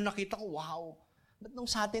solemn nung nakita ko, wow. Ba't nung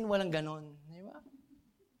sa atin walang ganon? Di ba?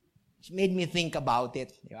 It made me think about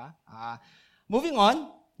it. Di ba? Moving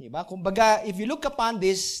on, diba? Kumbaga, if you look upon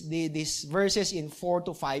these verses in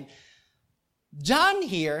 4 to 5, John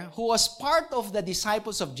here, who was part of the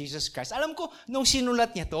disciples of Jesus Christ, alam ko, nung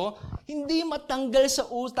sinulat niya to, hindi matanggal sa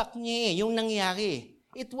utak niya yung nangyari.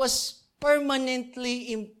 It was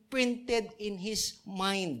permanently imprinted in his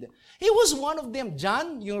mind. He was one of them.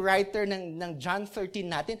 John, yung writer ng John 13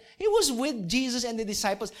 natin, he was with Jesus and the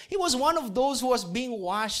disciples. He was one of those who was being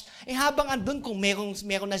washed. Habang andun, kung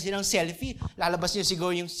meron na silang selfie, lalabas niya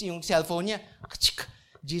siguro yung cellphone niya,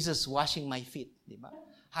 Jesus washing my feet. Diba?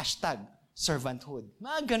 #servanthood.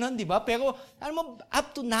 Mga ganon, diba? Pero, alam mo,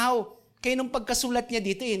 up to now, kaya nung pagkasulat niya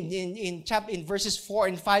dito in verses 4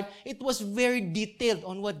 and 5, it was very detailed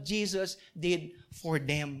on what Jesus did for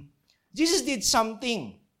them. Jesus did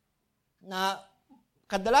something na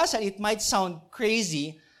kadalasan it might sound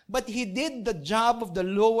crazy, but he did the job of the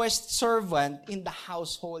lowest servant in the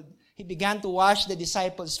household. He began to wash the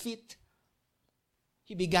disciples' feet.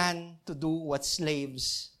 He began to do what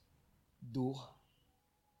slaves do.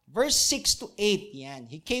 Verse 6 to 8, yan.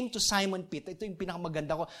 He came to Simon Peter. Ito yung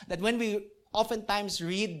pinakamaganda ko. That when we oftentimes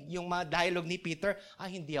read yung mga dialogue ni Peter,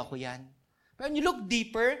 hindi ako yan. Pero when you look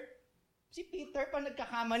deeper, si Peter, pa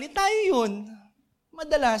nagkakamali, tayo yun.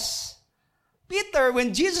 Madalas. Peter,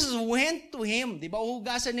 when Jesus went to him, di ba,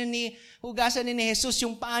 hugasan ni Jesus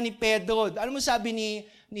yung paa ni Pedro. Alam mo sabi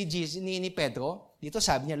ni Pedro? Dito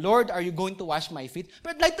sabi niya, Lord, are you going to wash my feet?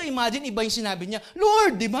 But I'd like to imagine, iba yung sinabi niya,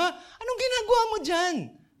 Lord, di ba? Anong ginagawa mo dyan?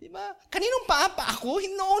 Di ba? Kaninong paa pa ako?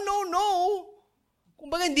 No.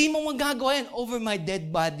 Kumbaga, hindi mo magagawa yan over my dead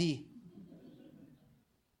body.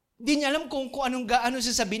 Hindi niya alam kung ano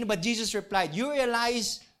sasabihin, but Jesus replied, you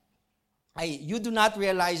do not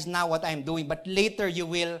realize now what I'm doing, but later you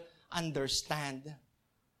will understand.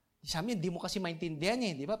 Sabi niya, hindi mo kasi maintindihan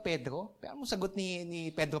di ba, Pedro? Pero mo sagot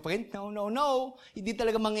ni Pedro pa rin, no. Hindi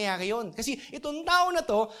talaga mangyayari yun. Kasi itong tao na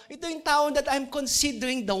to, ito yung tao that I'm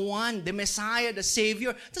considering the one, the Messiah, the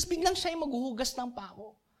Savior. Tapos biglang siya yung maghuhugas ng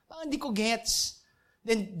pako. Parang hindi ko gets.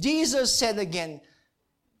 Then Jesus said again,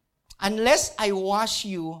 unless I wash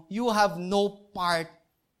you, you have no part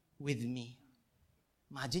with me.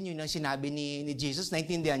 Imagine yun ang sinabi ni Jesus,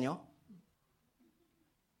 naintindihan nyo?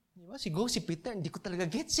 Diba? Siguro si Peter, hindi ko talaga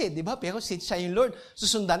gets diba? Pero siya yung Lord,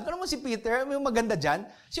 susundan ko naman si Peter, may maganda dyan.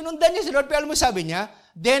 Sinundan niya si Lord, pero alam mo sabi niya,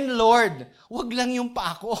 then Lord, wag lang yung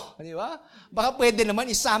pa ako. Diba? Baka pwede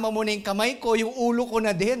naman, isama mo na yung kamay ko, yung ulo ko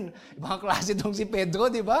na din. Ibang klase dong si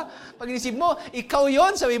Pedro, diba? Pag inisip mo, ikaw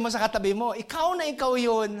yon, sabi mo sa katabi mo, ikaw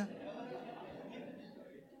yon.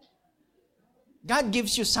 God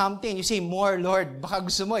gives you something. You say, more, Lord. Baka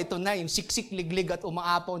gusto mo, ito na, yung siksik, liglig at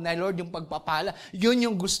umaapaw na, Lord, yung pagpapala. Yun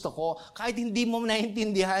yung gusto ko. Kahit hindi mo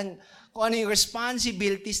naintindihan kung ano yung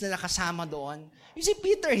responsibilities na nakasama doon. You see,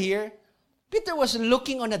 Peter was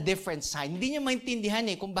looking on a different side. Hindi niya maintindihan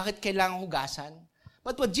kung bakit kailangan hugasan.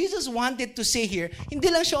 But what Jesus wanted to say here, hindi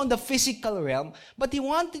lang siya on the physical realm, but He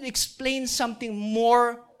wanted to explain something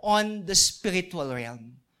more on the spiritual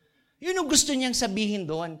realm. Yun ang gusto niyang sabihin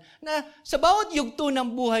doon. Na sa bawat yugto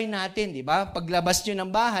ng buhay natin, di ba? Paglabas niyo ng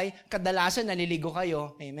bahay, kadalasan naliligo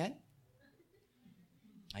kayo. Amen?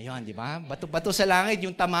 Ayun, di ba? Bato-bato sa langit,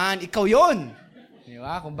 yung tamaan, ikaw yon. Di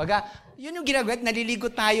ba? Kumbaga, yun yung ginagawa. Naliligo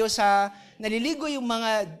yung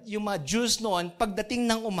mga Jews noon pagdating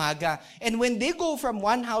ng umaga. And when they go from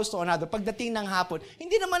one house to another, pagdating ng hapon,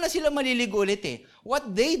 hindi naman na sila maliligo ulit What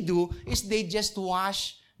they do is they just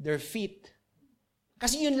wash their feet.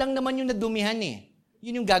 Kasi yun lang naman yung nadumihan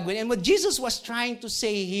Yun yung gagawin. And what Jesus was trying to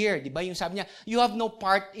say here, di ba? Yung sabi niya, you have no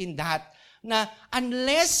part in that. Na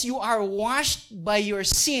unless you are washed by your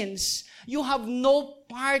sins, you have no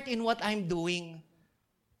part in what I'm doing.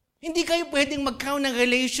 Hindi kayo pwedeng magkaroon ng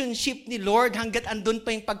relationship ni Lord hanggat andun pa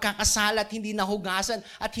yung pagkakasala at hindi nahugasan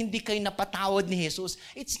at hindi kayo napatawad ni Jesus.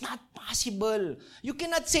 It's not possible. You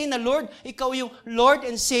cannot say na, Lord, ikaw yung Lord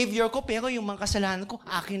and Savior ko, pero yung mga kasalanan ko,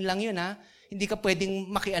 akin lang yun Hindi ka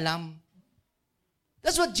pwedeng makialam.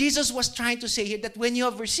 That's what Jesus was trying to say here, that when you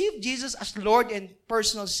have received Jesus as Lord and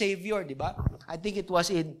personal Savior, di ba? I think it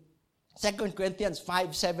was in 2 Corinthians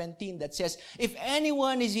 5:17 that says, if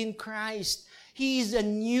anyone is in Christ, he is a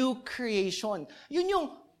new creation. Yun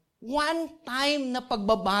yung one-time na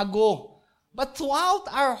pagbabago. But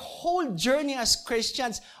throughout our whole journey as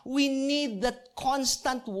Christians, we need that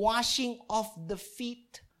constant washing of the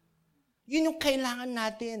feet. Yun yung kailangan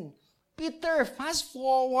natin. Peter, fast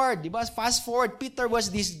forward, Peter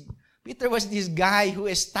was this guy who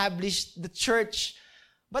established the church.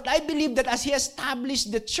 But I believe that as he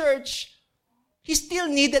established the church, he still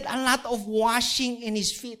needed a lot of washing in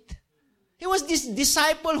his feet. He was this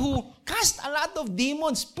disciple who cast a lot of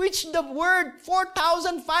demons, preached the word,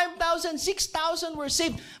 4,000, 5,000, 6,000 were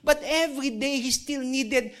saved. But every day, he still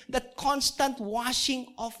needed that constant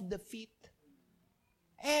washing of the feet.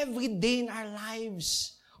 Every day in our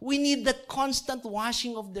lives, we need that constant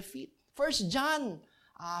washing of the feet. 1 John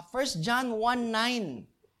 1:9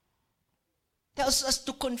 tells us to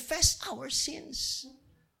confess our sins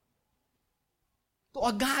to a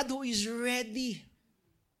God who is ready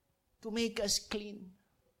to make us clean.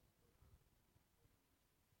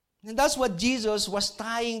 And that's what Jesus was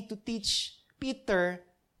trying to teach Peter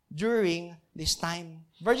during this time.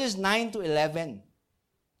 Verses 9 to 11,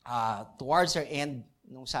 towards our end,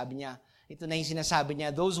 nung sabi niya, ito na yung sinasabi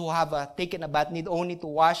niya, those who have taken a bath need only to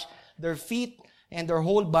wash their feet and their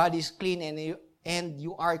whole body is clean and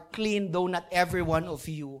you are clean though not every one of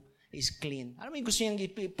you is clean. Ano yung gusto niyang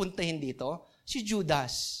ipuntahin dito? Si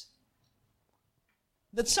Judas.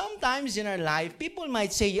 That sometimes in our life, people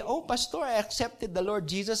might say, oh, Pastor, I accepted the Lord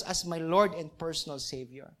Jesus as my Lord and personal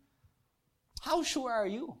Savior. How sure are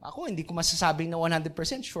you? Ako, hindi ko masasabing na 100%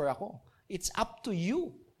 sure ako. It's up to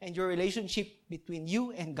you and your relationship between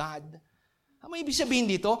you and God. Ano ibig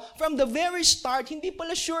sabihin dito? From the very start, hindi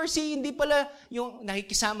pala yung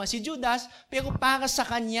nakikisama si Judas, pero para sa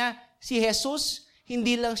kanya, si Jesus,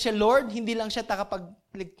 hindi lang siya Lord, hindi lang siya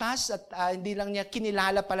tagapagligtas, at hindi lang niya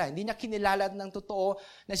kinilala pala. Hindi niya kinilala ng totoo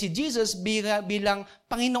na si Jesus bilang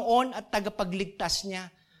Panginoon at tagapagligtas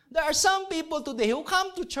niya. There are some people today who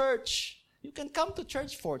come to church. You can come to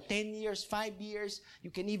church for 10 years, 5 years. You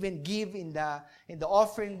can even give in the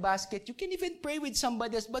offering basket. You can even pray with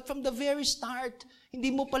somebody else. But from the very start, hindi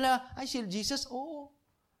mo pala, si Jesus,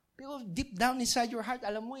 pero deep down inside your heart,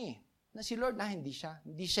 alam mo na si Lord, hindi siya.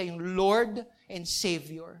 Hindi siya yung Lord and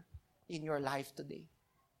Savior in your life today.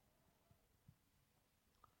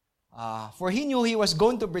 For he knew he was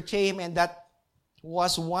going to betray him, and that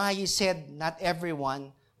was why he said not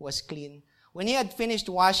everyone was clean. When he had finished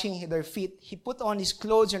washing their feet, he put on his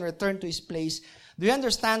clothes and returned to his place. Do you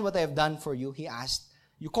understand what I have done for you? He asked.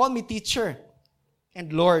 You call me teacher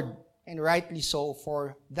and Lord, and rightly so,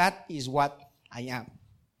 for that is what I am.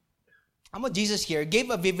 Jesus here gave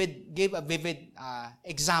a vivid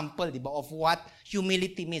example, di ba, of what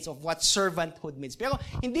humility means, of what servanthood means. Pero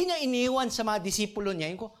hindi niya iniwan sa mga disipulo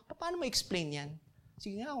niya, yung paano mo explain yan?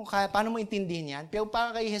 Sige nga, kung kaya, paano mo intindihin yan? Pero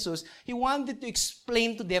para kay Jesus, He wanted to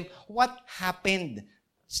explain to them what happened,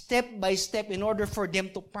 step by step, in order for them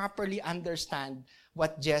to properly understand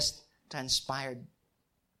what just transpired.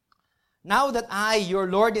 Now that I, your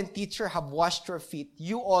Lord and teacher, have washed your feet,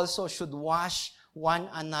 you also should wash one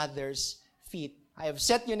another's feet. I have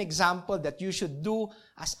set you an example that you should do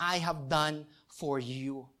as I have done for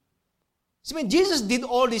you. So when Jesus did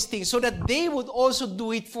all these things so that they would also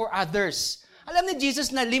do it for others. Alam ni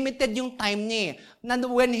Jesus na limited yung time niya. Na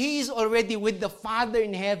when He is already with the Father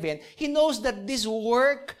in heaven, He knows that this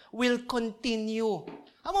work will continue.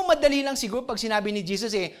 Madali lang siguro pag sinabi ni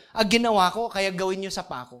Jesus ginawa ko, kaya gawin niyo sa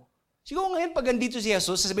pako. Siguro ngayon, pag andito si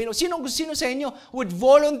Jesus, sasabihin, sino sa inyo would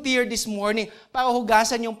volunteer this morning para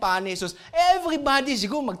hugasan yung paa ni Jesus? Everybody,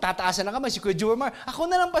 siguro magtataasan na kamay. Si Kuya Jomar, ako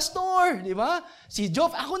na lang pastor, di ba? Si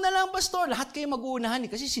Joff, ako na lang pastor. Lahat kayo mag-uunahan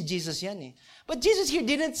kasi si Jesus yan But Jesus here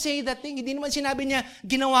didn't say that thing. Hindi naman sinabi niya,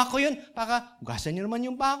 ginawa ko yun para hugasan niyo naman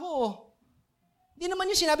yung paa ko. Hindi naman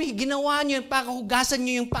yung sinabi, ginawa niyo yun para hugasan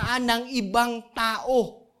niyo yung paa ng ibang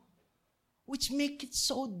tao. Which make it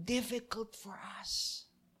so difficult for us.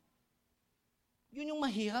 Yun yung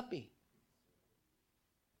mahirap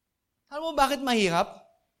Alam mo bakit mahirap?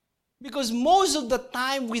 Because most of the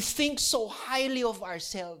time, we think so highly of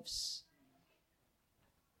ourselves.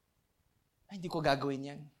 Hindi ko gagawin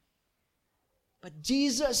yan. But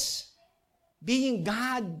Jesus, being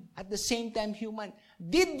God, at the same time human,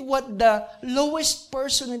 did what the lowest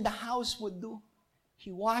person in the house would do.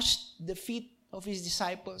 He washed the feet of His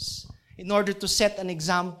disciples in order to set an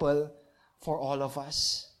example for all of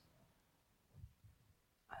us.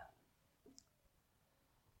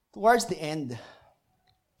 Towards the end,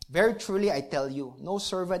 very truly I tell you, no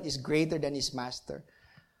servant is greater than his master,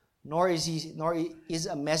 nor is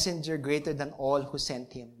a messenger greater than all who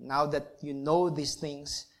sent him. Now that you know these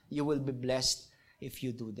things, you will be blessed if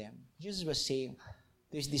you do them. Jesus was saying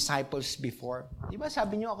to His disciples before, di ba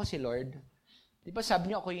sabi niyo ako si Lord? Di ba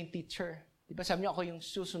sabi niyo ako yung teacher? Di ba sabi niyo ako yung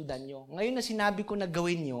susundan niyo? Ngayon na sinabi ko na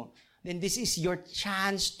gawin niyo, then this is your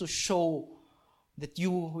chance to show that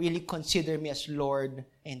you really consider me as Lord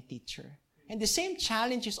and teacher. And the same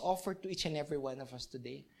challenge is offered to each and every one of us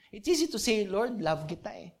today. It's easy to say, Lord, love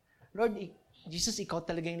kita Lord, Jesus, ikaw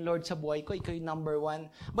talaga yung Lord sa buhay ko. Ikaw yung number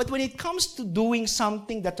one. But when it comes to doing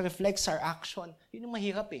something that reflects our action, yun yung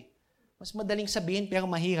mahirap Mas madaling sabihin, pero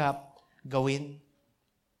mahirap gawin.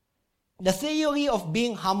 The theory of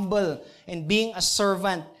being humble and being a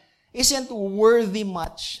servant isn't worthy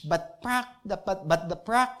much, but the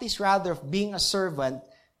practice rather of being a servant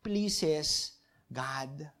pleases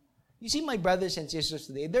God. You see, my brothers and sisters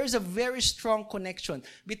today, there's a very strong connection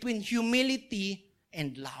between humility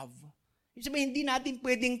and love. Hindi natin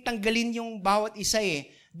pwedeng tanggalin yung bawat isa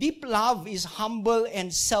Deep love is humble and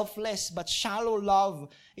selfless, but shallow love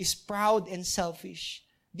is proud and selfish.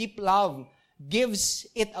 Deep love gives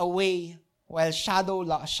it away, while shallow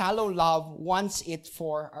love wants it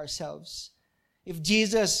for ourselves. If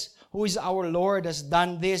Jesus, who is our Lord, has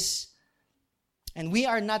done this, and we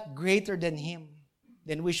are not greater than Him,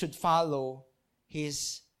 then we should follow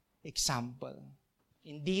His example.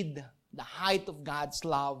 Indeed, the height of God's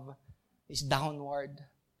love is downward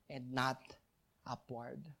and not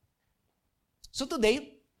upward. So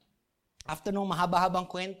today, after nung mahaba-habang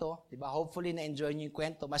kwento, di ba? Hopefully na-enjoy niyo yung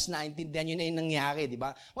kwento, mas naintindihan niyo na yung nangyari, di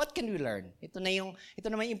ba? What can we learn? Ito yung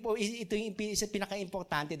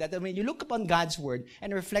pinaka-importante, that when you look upon God's Word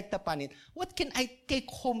and reflect upon it, what can I take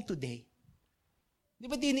home today? Di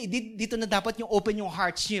ba dito na dapat yung open yung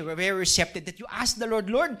hearts niyo, very receptive, that you ask the Lord,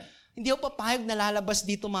 Lord, hindi ako papayag na lalabas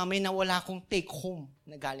dito mamay na wala akong take home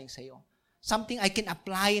na galing sa'yo. Something I can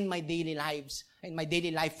apply in my daily life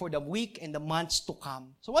for the week and the months to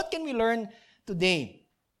come. So what can we learn today?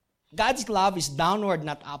 God's love is downward,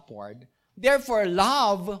 not upward. Therefore,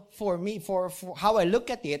 love, for me, for how I look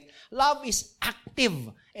at it, love is active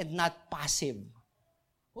and not passive.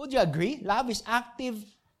 Would you agree? Love is active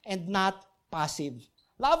and not passive.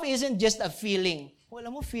 Love isn't just a feeling. Wala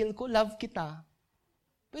mo, feel ko, love kita.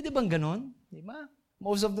 Pwede bang ganun? Di ba?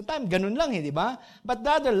 Most of the time, ganun lang di ba? But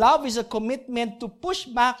rather, love is a commitment to push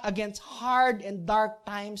back against hard and dark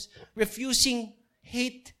times, refusing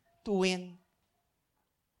hate to win.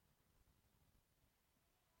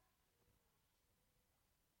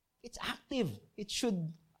 It's active. It should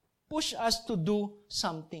push us to do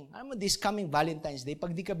something. Alam mo, this coming Valentine's Day,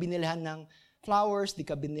 pag di ka binilhan ng flowers, di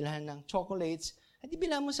ka binilhan ng chocolates, di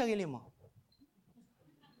bilhan mo sarili mo.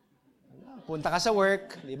 Punta ka sa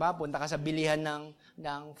work, di ba? Punta ka sa bilihan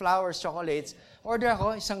ng flowers, chocolates. Order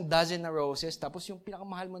ako 1 dozen na roses, tapos yung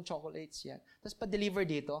pinakamahal mong chocolates, yan. Tapos pa-deliver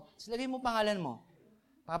dito, tapos lagay mo pangalan mo.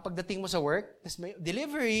 Pagdating mo sa work, tapos may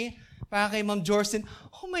delivery, para kay Ma'am Jorstin,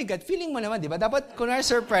 oh my God, feeling mo naman, di ba? Dapat, kunwari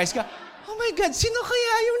surprise ka, oh my God, sino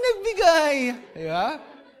kaya yung nagbigay? Di ba?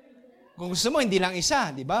 Kung gusto mo, hindi lang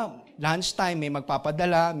isa, di ba? Lunchtime, may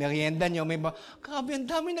magpapadala, merienda nyo, grabe, ang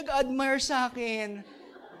dami nag-admire sa akin.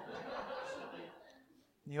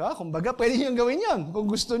 Di ba? Kumbaga, pwede nyo gawin yun kung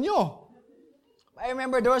gusto nyo. I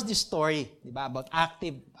remember there was this story, di ba, about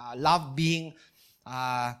active love being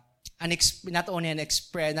not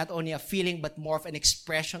only a feeling, but more of an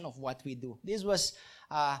expression of what we do. This was,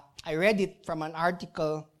 I read it from an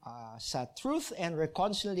article sa Truth and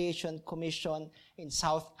Reconciliation Commission in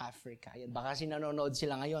South Africa. Yan, baka nanonood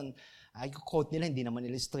sila ngayon. Yung quote nila, hindi naman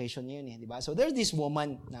illustration yun. Di ba? So there's this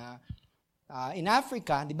woman na in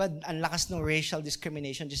Africa, di ba, ang lakas ng racial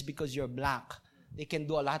discrimination just because you're black. They can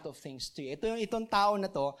do a lot of things to you. Itong tao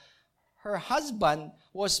na to, her husband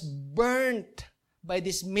was burnt by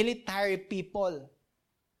these military people.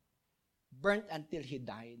 Burnt until he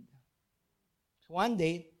died. So one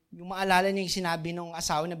day, yung maalala niya yung sinabi ng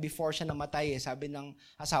asawa na before siya namatay, sabi ng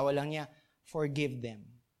asawa lang niya, forgive them.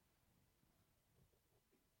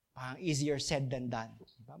 Parang easier said than done.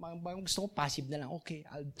 Gusto ko passive na lang, okay,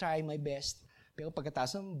 I'll try my best. Pero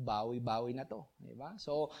pagkatapos, bawi-bawi na to. Diba?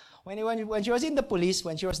 So, when she was in the police,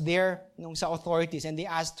 when she was there sa authorities, and they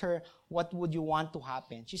asked her, what would you want to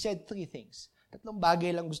happen? She said 3 things. 3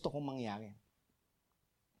 bagay lang gusto kong mangyari.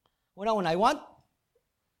 Una, I want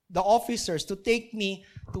the officers to take me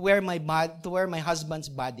to where my husband's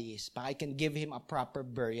body is, para I can give him a proper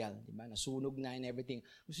burial. Diba? Nasunog na and everything.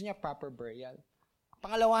 Gusto niya proper burial.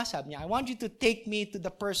 Pangalawa, sabi niya, I want you to take me to the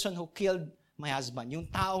person who killed my husband. Yung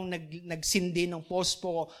taong nagsindi ng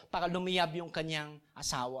posporo para lumiyab yung kanyang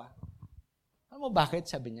asawa. Alam mo bakit?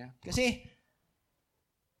 Sabi niya. Kasi,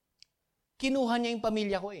 kinuha niya yung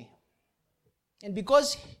pamilya ko eh. And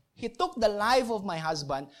because he took the life of my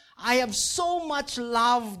husband, I have so much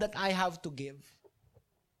love that I have to give.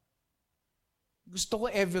 Gusto ko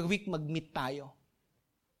every week mag-meet tayo.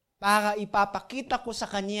 Para ipapakita ko sa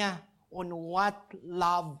kanya on what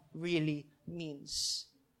love really means.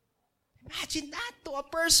 Imagine that, to a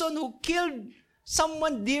person who killed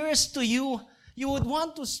someone dearest to you, you would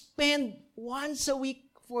want to spend once a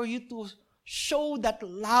week for you to show that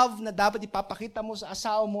love na dapat ipapakita mo sa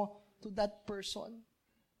asawa mo to that person.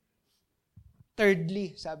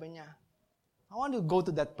 Thirdly, sabi niya, I want to go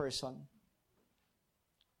to that person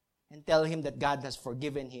and tell him that God has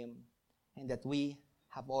forgiven him and that we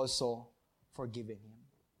have also forgiven him.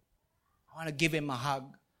 I want to give him a hug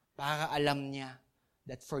para alam niya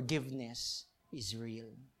that forgiveness is real.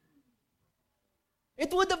 It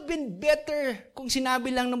would have been better kung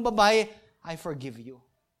sinabi lang ng babae, I forgive you.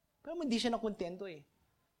 Pero hindi siya nakontento eh.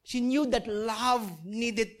 She knew that love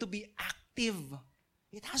needed to be active.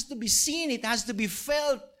 It has to be seen. It has to be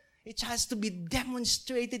felt. It has to be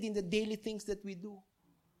demonstrated in the daily things that we do.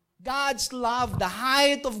 God's love, the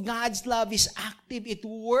height of God's love is active. It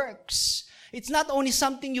works. It's not only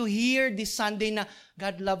something you hear this Sunday na,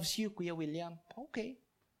 God loves you, Kuya William. Okay.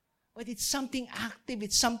 But it's something active.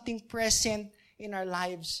 It's something present in our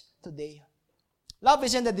lives today. Love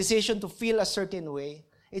isn't a decision to feel a certain way.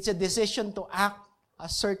 It's a decision to act a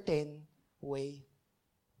certain way.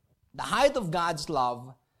 The height of God's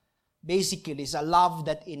love basically is a love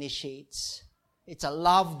that initiates. It's a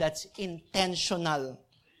love that's intentional.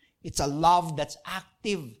 It's a love that's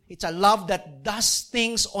active. It's a love that does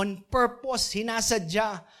things on purpose,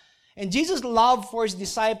 hinasadya. And Jesus' love for His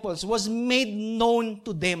disciples was made known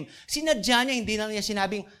to them. Sinadya niya, hindi lang niya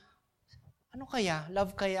sinabing, ano kaya?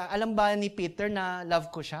 Love kaya? Alam ba ni Peter na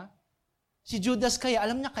love ko siya? Si Judas kaya?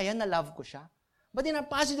 Alam niya kaya na love ko siya? But in our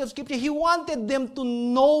passage of Scripture, He wanted them to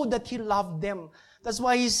know that He loved them. That's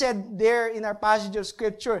why He said there in our passage of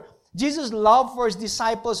Scripture, Jesus' love for His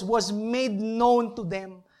disciples was made known to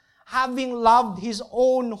them. Having loved His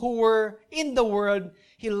own who were in the world,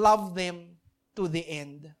 He loved them to the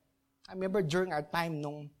end. I remember during our time,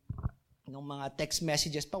 nung mga text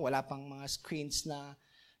messages pa, wala pang mga screens na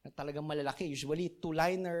talagang malalaki. Usually,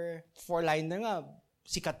 2-liner, 4-liner nga,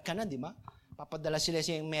 sikat ka na, di ba? Papadala sila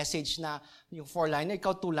yung message na yung 4-liner,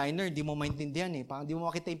 ikaw 2-liner, di mo maintindihan eh. Parang di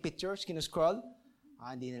mo makita yung pictures, kinuscroll.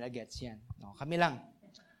 Hindi nila gets yan. No, kami lang.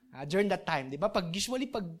 During that time, di ba?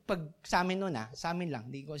 Usually pag sa amin noon, sa amin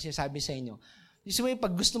lang, hindi ko sinasabi sa inyo. Usually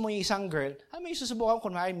pag gusto mo yung isang girl, may susubukan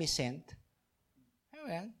kunwari Miss Scent.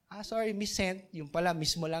 Ayan. Sorry, Miss Scent. Yung pala,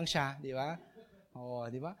 miss mo lang siya, di ba? Oo,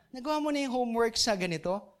 di ba? Nagawa mo na yung homework sa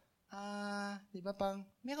ganito. Di ba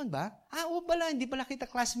meron ba? Oo pala, hindi pala kita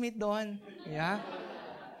classmate doon. Yeah.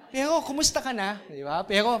 Pero, kumusta ka na? Di ba?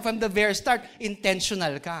 Pero, from the very start,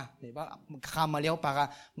 intentional ka. Di ba? Magkakamali ako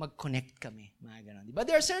para mag-connect kami. Mga ganun. Di ba?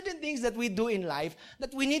 There are certain things that we do in life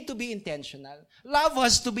that we need to be intentional. Love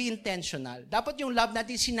has to be intentional. Dapat yung love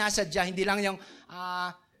natin sinasadya, hindi lang yung,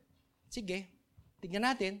 sige,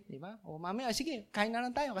 tingnan natin. Di ba? O mamaya, sige, kain na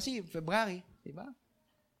lang tayo kasi February. Di ba?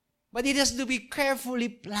 But it has to be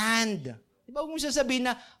carefully planned. Di ba? Huwag mo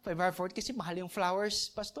sasabihin na, February 4th kasi mahal yung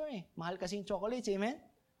flowers, pastor eh. Mahal kasi yung chocolates, amen?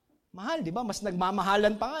 Mahal, di ba? Mas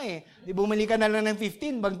nagmamahalan pa nga eh. Di bumili ka na lang ng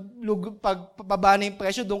 15, pagpababa na yung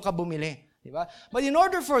presyo, doon ka bumili. Di ba? But in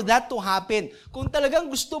order for that to happen, kung talagang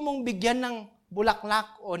gusto mong bigyan ng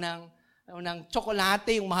bulaklak o ng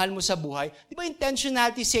tsokolate yung mahal mo sa buhay, di ba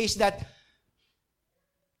intentionality says that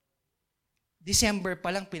December pa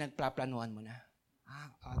lang pinagplaplanuhan mo na.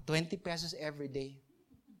 20 pesos every day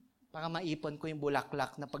para maipon ko yung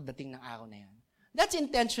bulaklak na pagdating ng araw na yan. That's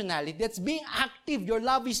intentionality. That's being active. Your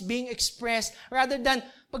love is being expressed. Rather than,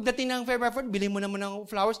 pagdating ng February 4th, bilhin mo naman ng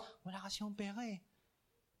flowers. Wala kasi yung pera eh.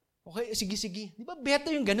 Okay, sige. Di ba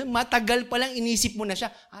better yung ganun? Matagal pa lang inisip mo na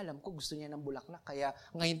siya. Alam ko, gusto niya ng bulaklak. Kaya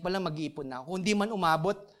ngayon pa lang mag-iipon na ako. Kung di man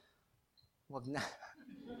umabot, wag na.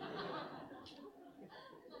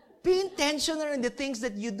 Be intentional in the things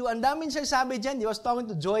that you do. Ang daming sabi dyan. Di ba? I was talking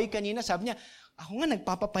to Joy kanina. Sabi niya, ako nga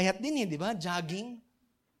nagpapapayat din eh. Di ba? Jogging.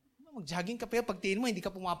 Mag-jogging ka pero pag tingin mo, hindi ka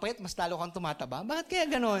pumapayat, mas lalo kang tumataba. Bakit kaya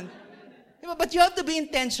ganon? Diba? But you have to be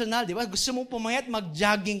intentional. Diba? Gusto mong pumayat,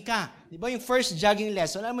 mag-jogging ka. Diba? Yung first jogging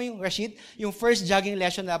lesson, alam mo yung Rashid? Yung first jogging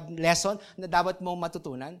lesson na dapat mong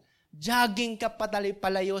matutunan, jogging ka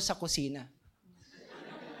palayo sa kusina.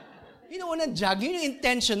 Yun ang jogging, yung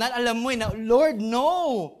intentional, alam mo na, Lord,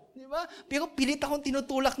 no! Diba? Pero pilit akong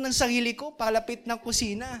tinutulak ng sarili ko, palapit ng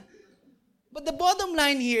kusina. But the bottom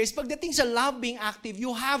line here is, pagdating sa love being active,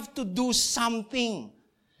 you have to do something.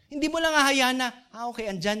 Hindi mo lang ahayaan na,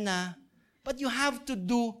 okay, andyan na. But you have to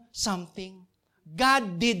do something.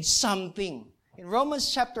 God did something. In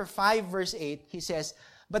Romans chapter 5, verse 8, he says,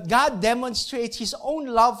 but God demonstrates His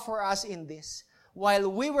own love for us in this.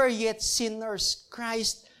 While we were yet sinners,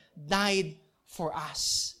 Christ died for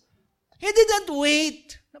us. He didn't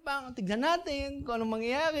wait. Tignan natin kung anong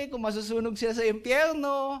mangyayari, kung masusunog sila sa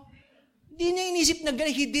impyerno. Hindi niya inisip na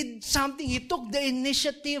gano'n. He did something. He took the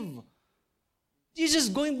initiative. Jesus,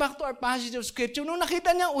 going back to our passage of Scripture, nung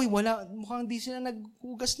nakita niya, wala, mukhang di sila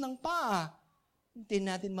naghugas ng paa. Hintayin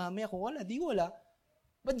natin mamaya kung wala, di wala.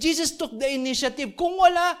 But Jesus took the initiative. Kung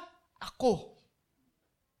wala, ako.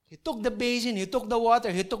 He took the basin, He took the water,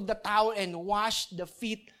 He took the towel and washed the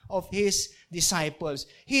feet of His disciples.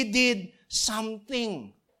 He did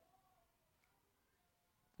something.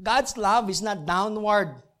 God's love is not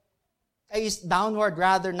downward. Is downward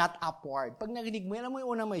rather, not upward. Pag narinig mo, alam mo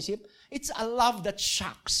yung unang maisip, it's a love that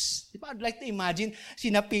shocks. Diba? I'd like to imagine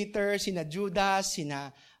sina Peter, sina Judas,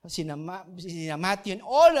 sina Matthew, and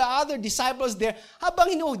all the other disciples there, habang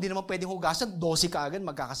di naman pwedeng hugasan, 12 ka agad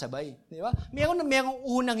magkakasabay. Diba? Merong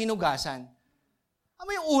unang hinugasan.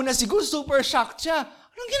 Yung una siguro, super shocked siya.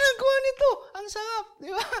 Anong ginagawa nito? Ang sarap.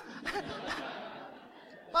 Diba?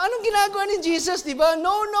 Paano ginagawa ni Jesus? Diba?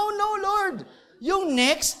 No, Lord. Yung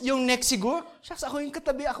next siguro, shucks, ako yung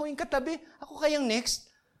katabi, ako kayang next.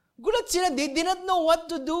 Gulat sila, they did not know what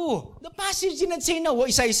to do. The passage did not say na,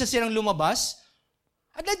 isa-isa silang lumabas.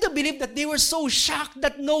 I'd like to believe that they were so shocked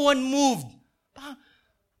that no one moved.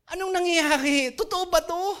 Anong nangyayari? Totoo ba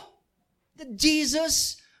to? That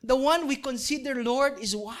Jesus, the one we consider Lord,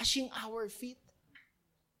 is washing our feet?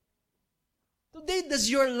 Today, does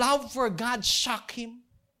your love for God shock Him?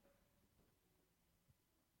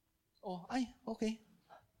 Okay.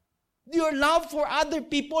 Your love for other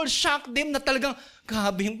people shock them na talagang,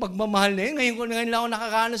 grabe yung pagmamahal na yun. Ngayon lang ako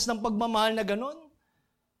nakakaranas ng pagmamahal na ganon.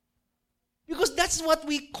 Because that's what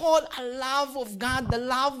we call a love of God. The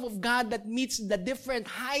love of God that meets the different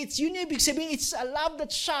heights. Yun yung ibig sabihin, it's a love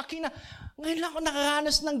that's shocking na, ngayon lang ako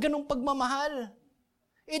nakakaranas ng ganong pagmamahal.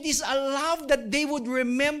 It is a love that they would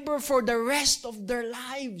remember for the rest of their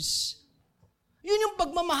lives. Yun yung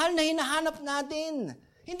pagmamahal na hinahanap natin.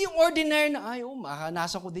 Hindi yung ordinary na,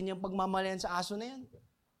 makanasan ko din yung pagmamalayan sa aso na yan.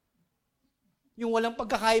 Yung walang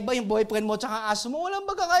pagkakaiba, yung boyfriend mo tsaka aso mo, walang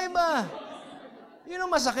pagkakaiba. Yun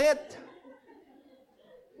ang masakit.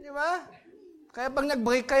 Di ba? Kaya pag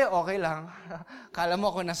nag-break kayo, okay lang. Kala mo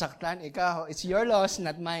ako nasaktan, ikaw, it's your loss,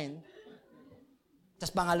 not mine.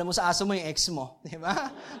 Tapos pangalan mo sa aso mo yung ex mo. Di ba?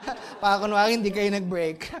 Para kunwari hindi kayo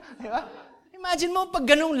nag-break. Di ba? Imagine mo, pag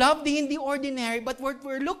ganung love, di hindi ordinary, but what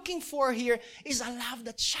we're looking for here is a love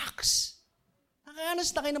that shocks.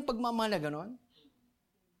 Nakakanas na kayo ng pagmamahal na ganon?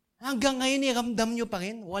 Hanggang ngayon, ramdam nyo pa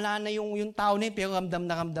rin. Wala na yung tao na yun, pero ramdam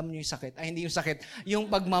nyo yung sakit. Ay, hindi yung sakit, yung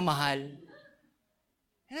pagmamahal.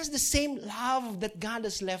 And that's the same love that God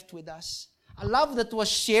has left with us. A love that was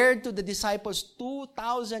shared to the disciples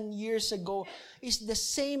 2,000 years ago is the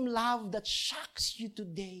same love that shocks you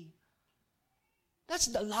today. That's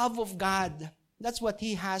the love of God. That's what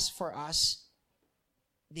He has for us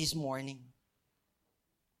this morning.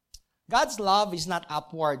 God's love is not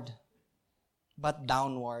upward, but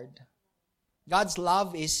downward. God's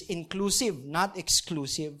love is inclusive, not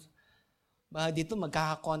exclusive. Dito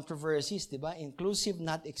magkaka-controversies, di ba? Inclusive,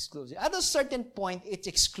 not exclusive. At a certain point, it's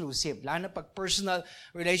exclusive. Lalo na pag personal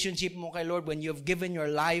relationship mo kay Lord, when you've given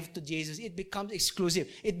your life to Jesus, it becomes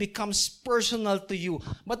exclusive. It becomes personal to you.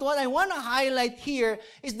 But what I want to highlight here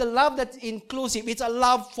is the love that's inclusive. It's a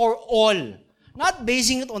love for all. Not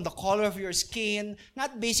basing it on the color of your skin,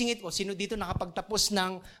 not basing it kung sino dito nakapagtapos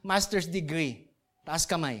ng master's degree. Taas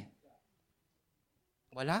kamay.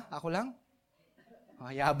 Wala? Ako lang?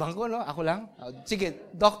 Yabang ko, no? Ako lang? Sige,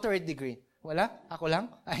 doctorate degree. Wala? Ako lang?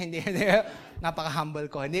 Hindi. Napaka-humble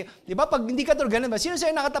ko. Hindi. Di ba, pag hindi ka ganun ba? Sino sa'yo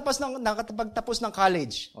nakapagtapos ng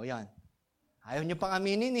college? O yan. Ayaw nyo pang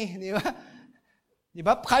aminin eh. Di ba? Di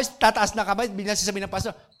ba? Kahit tataas na ka ba, bilang sasabihin ng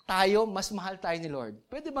pastor, tayo, mas mahal tayo ni Lord.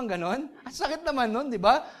 Pwede bang ganon? Ang sakit naman nun, di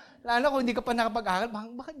ba? Lalo kung hindi ka pa nakapag-aral,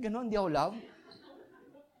 bakit ganon? Hindi ako love?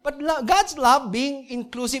 But God's love being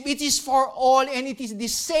inclusive, it is for all and it is the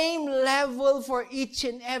same level for each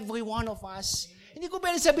and every one of us. Hindi ko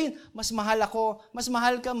pwede sabihin, mas mahal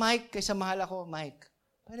ka, Mike, kaysa mahal ako, Mike.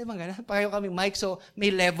 Pwede bang ganun? Pareho kami, Mike, so may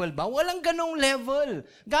level ba? Walang ganong level.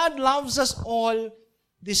 God loves us all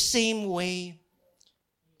the same way.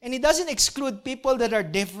 And He doesn't exclude people that are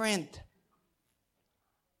different.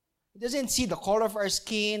 He doesn't see the color of our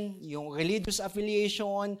skin, yung religious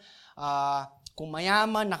affiliation, kung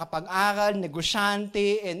mayaman, nakapag-aral,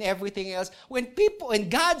 negosyante, and everything else. When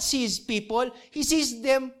God sees people, He sees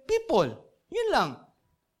them people. Yun lang.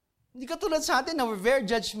 Hindi katulad sa atin na we're very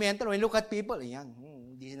judgmental. When we look at people, ayan,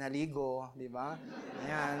 hindi naligo, di ba?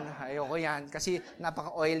 Ayan, ayoko yan. Kasi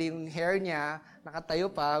napaka-oily yung hair niya, nakatayo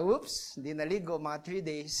pa, whoops, hindi naligo, mga 3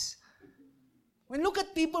 days. When we look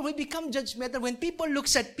at people, we become judgmental. When people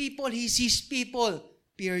looks at people, He sees people,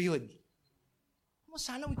 period.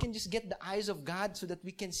 Sana we can just get the eyes of God so that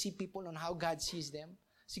we can see people on how God sees them.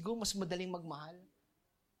 Siguro mas madaling magmahal.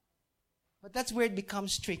 But that's where it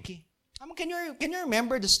becomes tricky. Can you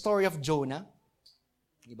remember the story of Jonah?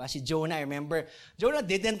 Diba? Si Jonah, I remember, Jonah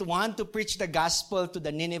didn't want to preach the gospel to the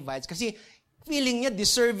Ninevites kasi feeling niya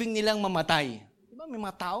deserving nilang mamatay. Diba? May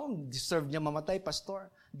mga tao, deserve niya mamatay, pastor.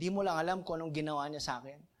 Di mo lang alam kung anong ginawa niya sa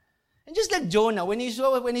akin. And just like Jonah, when he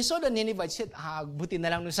saw the Ninevites, he said, buti na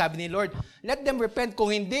lang nung sabi ni Lord, let them repent, kung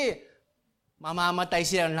hindi, mamamatay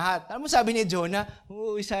silang lahat. Alam mo sabi ni Jonah,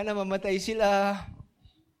 sana mamatay sila.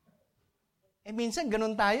 Minsan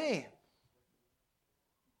ganun tayo eh.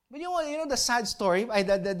 But you know the sad story,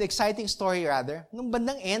 the exciting story rather, nung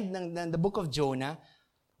bandang end ng the book of Jonah,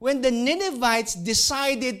 when the Ninevites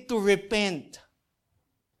decided to repent,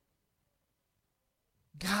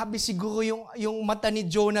 grabe siguro yung mata ni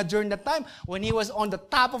Jonah during that time when he was on the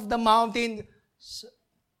top of the mountain,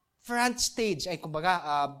 front stage. Ay, kumbaga,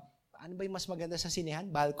 ano ba yung mas maganda sa sinehan?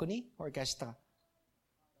 Balcony? Orchestra?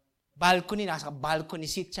 Balcony, nasa balcony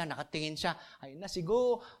seat siya, nakatingin siya. Ayun na,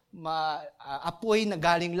 siguro, apoy na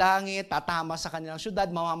galing langit, tatama sa kanilang syudad,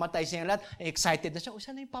 mamamatay siya lahat. Excited na siya.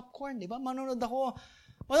 Saan na yung popcorn? Di ba? Manonood ako.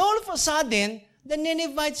 But all of a sudden, the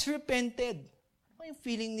Ninevites repented. Ano yung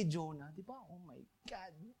feeling ni Jonah? Di ba? Oh my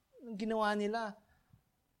God, anong ginawa nila?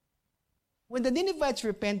 When the Ninevites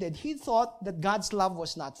repented, he thought that God's love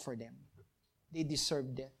was not for them. They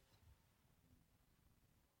deserved death.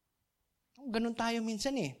 Ganun tayo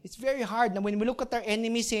minsan eh. It's very hard na when we look at our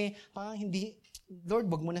enemies parang hindi, Lord,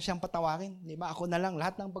 wag mo na siyang patawarin. Di ba? Ako na lang,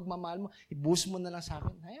 lahat ng pagmamahal mo, ibuhos mo na lang sa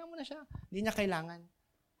akin. Hayaan mo na siya. Hindi niya kailangan.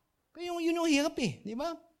 Pero yun yung hirap eh. Di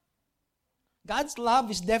ba? God's love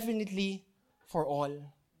is definitely for all.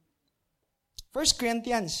 1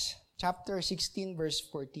 Corinthians chapter 16 verse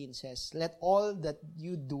 14 says, let all that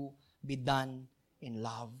you do be done in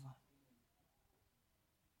love.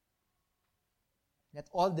 Let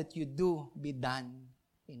all that you do be done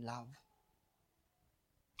in love.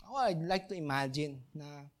 I'd like to imagine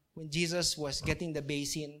na when Jesus was getting the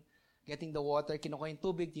basin getting the water, kinukuha yung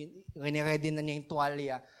tubig, ready na niya yung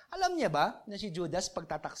tuwalya. Alam niya ba na si Judas,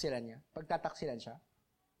 pagtataksilan siya?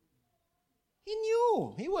 He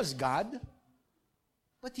knew he was God.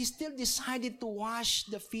 But he still decided to wash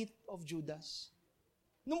the feet of Judas.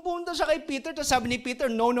 Nung pumunta siya kay Peter, tapos sabi ni Peter,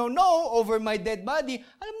 no, over my dead body.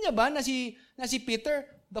 Alam niya ba na si Peter,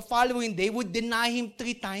 the following day, would deny him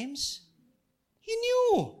 3 times? He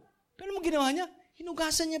knew. Pero ano ginawa niya?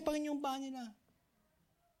 Hinugasan niya pa rin yung paa nila.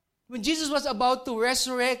 When Jesus was about to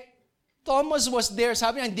resurrect, Thomas was there.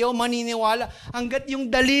 Sabi niya, hindi ako maniniwala. Hanggat yung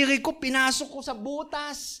daliri ko, pinasok ko sa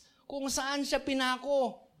butas kung saan siya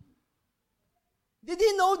pinako. Did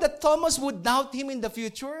he know that Thomas would doubt him in the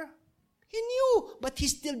future? He knew, but he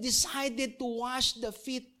still decided to wash the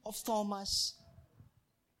feet of Thomas.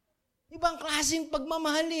 Ibang klaseng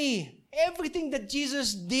pagmamahal eh. Everything that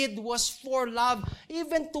Jesus did was for love.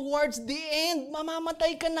 Even towards the end,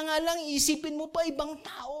 mamamatay ka na nga lang, isipin mo pa ibang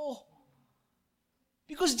tao.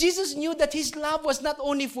 Because Jesus knew that His love was not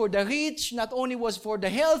only for the rich, not only was for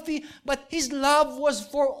the healthy, but His love was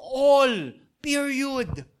for all.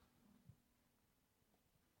 Period.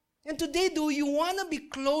 And today, do you want to be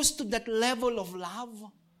close to that level of love?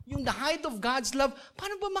 Yung the height of God's love,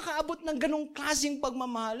 paano ba makaabot ng ganong klaseng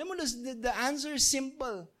pagmamahal? Alam mo, the answer is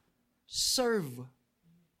simple. Serve.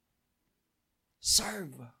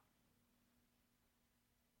 Serve.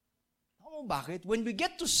 Alam mo bakit? When we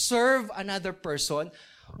get to serve another person,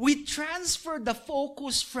 we transfer the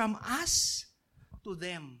focus from us to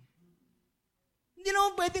them. Hindi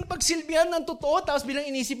naman pwedeng pagsilbihan ng totoo, tapos bilang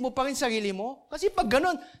inisip mo pa rin sarili mo. Kasi pag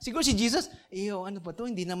ganun, siguro si Jesus, ano ba to?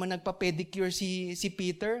 Hindi naman nagpa-pedicure si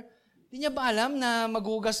Peter. Hindi niya ba alam na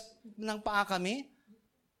maghugas ng paa kami?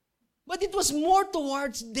 But it was more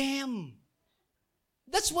towards them.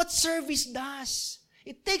 That's what service does.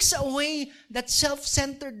 It takes away that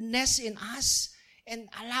self-centeredness in us and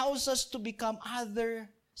allows us to become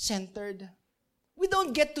other-centered. We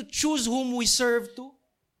don't get to choose whom we serve to.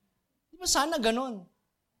 Sana ganon.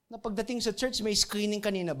 Na pagdating sa church, may screening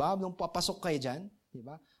kanina ba? Nung papasok kayo dyan, di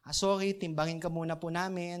ba? Sorry, timbangin ka muna po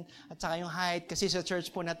namin. At saka yung height, kasi sa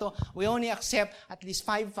church po na to, we only accept at least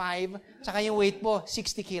 5'5", saka yung weight po,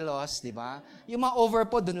 60 kilos, di ba? Yung mga over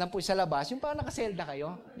po, dun lang po sa labas. Yung parang nakaselda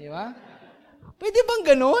kayo, di ba? Pwede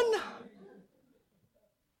bang ganon?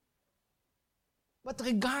 But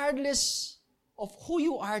regardless of who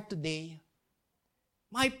you are today,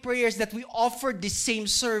 my prayer is that we offer the same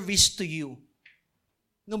service to you.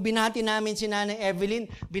 Nung binati namin si Nanay Evelyn,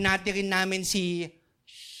 binati rin namin si...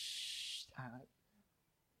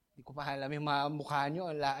 Hindi ko pa alam yung mga mukha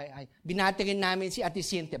nyo. Binati rin namin si Ate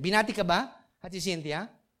Cynthia. Binati ka ba, Ate Cynthia?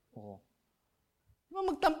 Oo.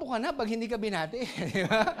 Magtampo ka na pag hindi ka binati.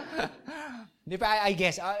 Di ba? I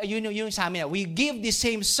guess, yun sa amin. We give the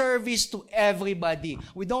same service to everybody.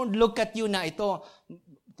 We don't look at you na ito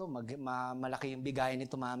malaki yung bigayan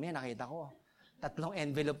nito mami, nakita ko. 3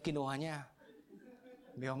 envelope kinuha niya.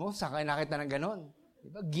 Biyo mo, saka nakita ng ganon.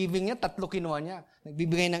 Diba? Giving niya, 3 kinuha niya.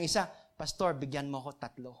 Nagbibigay ng isa, Pastor, bigyan mo ko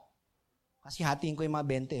 3. Kasi hatiin ko yung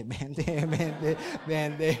mga 20.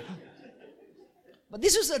 But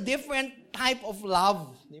this is a different type of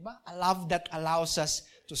love. Diba? A love that allows us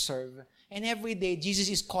to serve. And every day, Jesus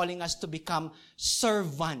is calling us to become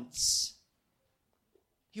servants.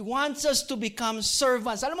 He wants us to become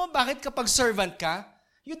servants. Alam mo bakit kapag servant ka?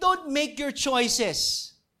 You don't make your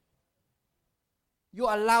choices. You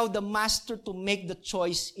allow the master to make the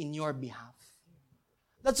choice in your behalf.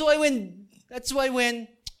 That's why when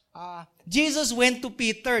Jesus went to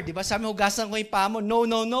Peter, di ba? Sabi, hugasan ko yung paa mo. No.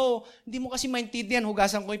 Hindi mo kasi maintindihan,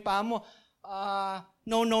 hugasan ko yung paa mo.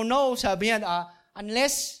 No. Sabi niya,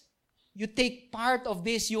 unless you take part of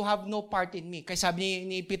this, you have no part in me. Kaya sabi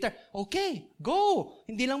ni Peter, okay, go.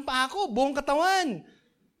 Hindi lang pa ako, buong katawan.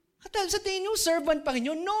 Sa tingin niyo, servant pa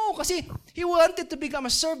rin yun? No, kasi he wanted to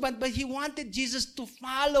become a servant, but he wanted Jesus to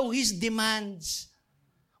follow his demands.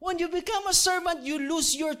 When you become a servant, you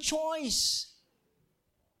lose your choice.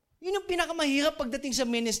 Yun yung pinakamahirap pagdating sa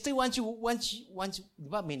ministry. Once di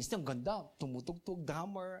ba, ministry, ang ganda. Tumutugtog,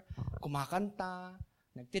 drummer, kumakanta,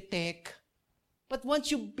 nagtitek. But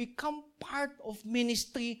once you become part of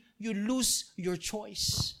ministry, you lose your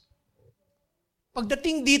choice.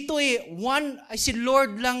 Pagdating dito si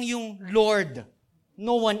Lord lang yung Lord.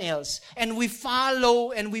 No one else. And we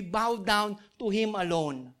follow and we bow down to Him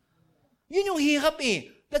alone. Yun yung hirap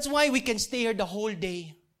That's why we can stay here the whole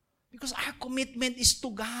day. Because our commitment is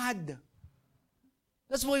to God.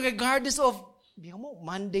 That's why regardless of,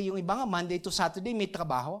 Monday yung iba nga, Monday to Saturday may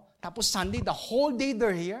trabaho. Tapos Sunday, the whole day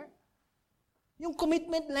they're here. Yung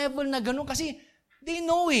commitment level na gano'n kasi they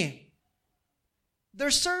know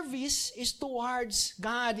Their service is towards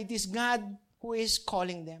God. It is God who is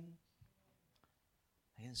calling them.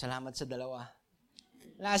 Ayun, salamat sa dalawa.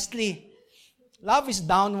 Lastly, love is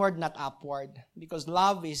downward, not upward. Because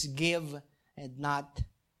love is give and not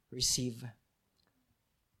receive.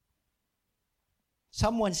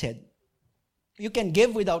 Someone said, you can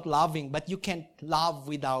give without loving, but you can't love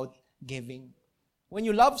without giving. When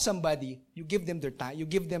you love somebody, you give them their time, you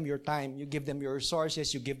give them your time, you give them your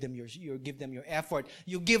resources, you give them your effort,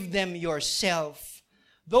 you give them yourself.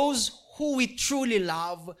 Those who we truly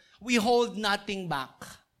love, we hold nothing back.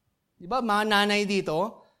 Di ba, mga nanay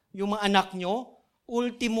dito, yung mga anak nyo,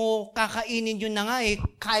 ultimo, kakainin nyo na nga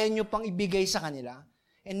kaya nyo pang ibigay sa kanila.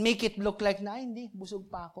 And make it look like na, hindi, busog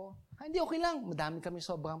pa ako. Hindi, okay lang, madami kami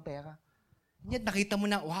sobrang pera. Yet nakita mo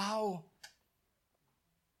na, wow.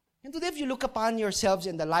 And today, if you look upon yourselves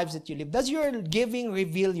and the lives that you live, does your giving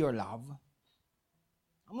reveal your love?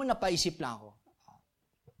 Amo, napaisip lang ako.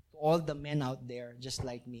 To all the men out there, just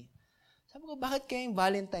like me. Sabi ko, bakit kayong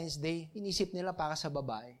Valentine's Day, inisip nila para sa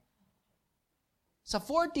babae? Sa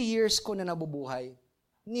 40 years ko na nabubuhay,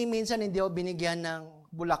 minsan hindi ako binigyan ng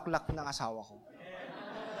bulaklak ng asawa ko.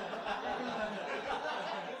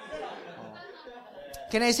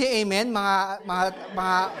 Can I say amen?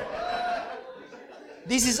 Mga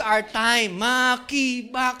this is our time.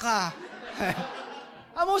 Maki, baka.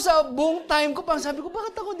 Amo, sa buong time ko, pang sabi ko,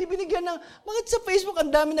 bakit ako di binigyan ng, bakit sa Facebook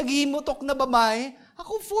ang dami naghihimutok na babae?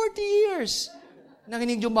 Ako 40 years.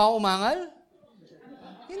 Nakinig yung ba ako umangal?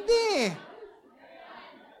 Hindi.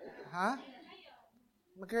 Ha?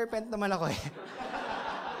 Mag-repent naman ako eh.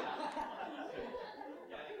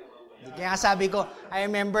 Kaya sabi ko, I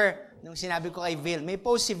remember, nung sinabi ko kay Vil, may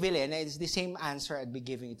post si Vil and it's the same answer I'd be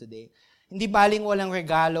giving you today. Hindi baling walang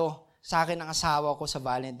regalo sa akin ang asawa ko sa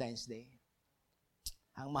Valentine's Day.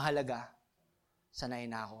 Ang mahalaga, sanay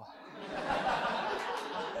na ako.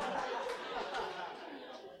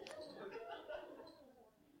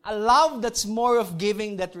 A love that's more of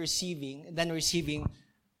giving than receiving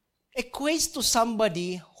equates to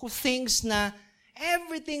somebody who thinks na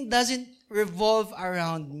everything doesn't revolve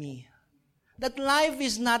around me. That life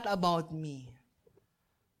is not about me.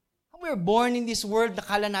 We're born in this world,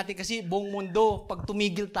 nakala natin kasi buong mundo, pag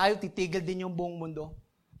tumigil tayo, titigil din yung buong mundo.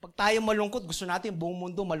 Pag tayo malungkot, gusto natin buong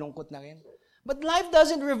mundo malungkot na rin. But life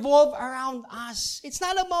doesn't revolve around us. It's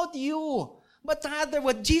not about you. But rather,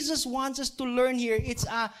 what Jesus wants us to learn here, it's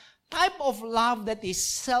a type of love that is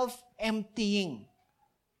self-emptying.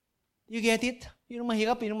 You get it? Yun ang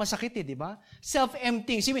mahirap, yun ang masakit di ba?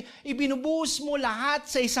 Self-emptying. Ibinubuhos mo lahat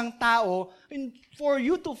sa isang tao for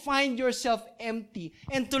you to find yourself empty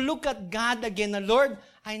and to look at God again na, Lord,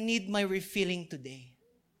 I need my refilling today.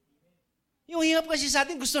 Yung hirap kasi sa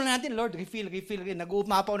atin, gusto na natin, Lord, refill.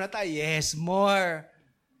 Nag-uumapaw na tayo, yes, more.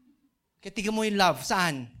 Kaya tignan mo yung love,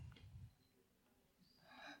 saan?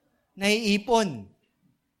 Naiipon.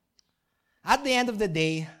 At the end of the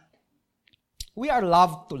day, we are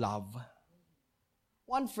loved to love.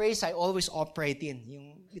 One phrase I always operate in,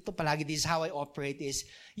 ito palagi, this is how I operate is,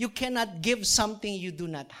 you cannot give something you do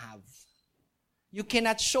not have. You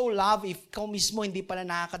cannot show love if ikaw mismo hindi pala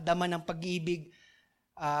nakakadama ng pag-ibig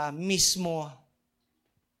mismo.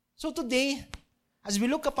 So today, as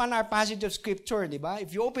we look upon our passage of Scripture, di ba?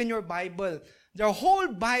 If you open your Bible, the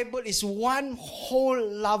whole Bible is one whole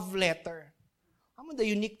love letter. Ano the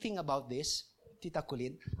unique thing about this, Tita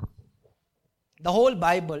Kulin? The whole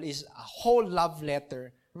Bible is a whole love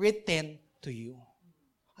letter written to you.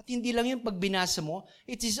 At hindi lang yung pag binasa mo,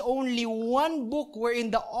 it is only one book wherein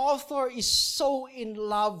the author is so in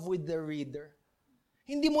love with the reader.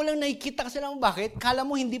 Hindi mo lang nakikita kasi lang bakit, kala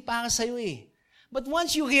mo hindi para sa'yo eh. But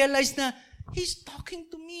once you realize na, He's talking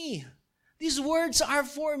to me. These words are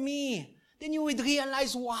for me. Then you would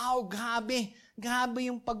realize, wow, grabe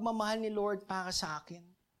yung pagmamahal ni Lord para sa akin.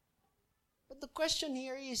 But the question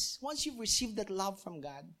here is, once you've received that love from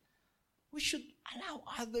God, we should allow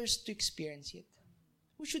others to experience it.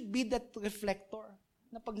 We should be that reflector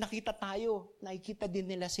na pag nakita tayo, nakikita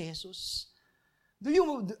din nila si Jesus. Do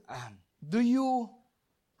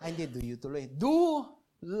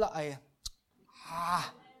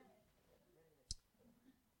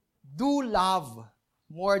love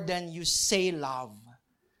more than you say love.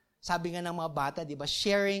 Sabi nga ng mga bata, di ba,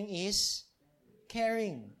 sharing is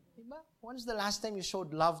caring. When's the last time you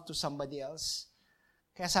showed love to somebody else?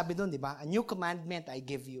 Kaya sabi doon, di ba? A new commandment I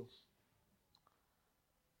give you.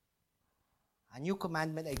 A new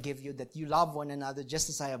commandment I give you that you love one another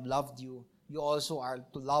just as I have loved you. you also are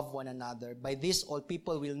to love one another. By this, all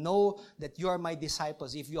people will know that you are my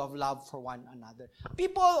disciples if you have love for one another.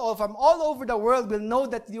 People from all over the world will know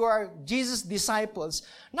that you are Jesus' disciples,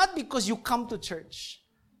 not because you come to church.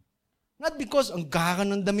 Not because, ang gara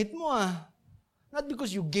ng damit mo Not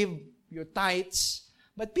because you give your tithes.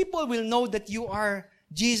 But people will know that you are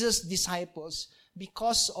Jesus' disciples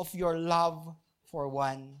because of your love for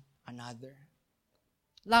one another.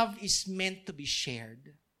 Love is meant to be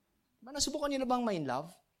shared. Diba, nasubukan niyo na bang ma-in love?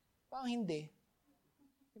 Parang hindi.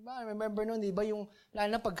 Diba, remember noon, diba yung, lalo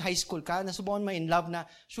na pag high school ka, nasubukan ma-in love na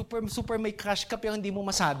super may crush ka pero hindi mo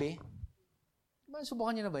masabi? Diba,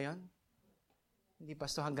 nasubukan niyo na ba yun? Hindi,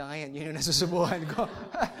 Pastor, hanggang ngayon, yun yung nasusubukan ko.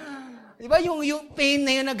 Diba, yung pain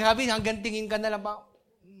na yun na grabe, hanggang tingin ka na lang ba,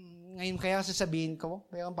 ngayon kaya sasabihin ko,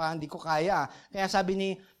 pero parang hindi ko kaya. Kaya sabi ni,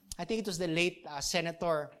 I think it was the late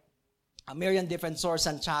Senator Marian Defensor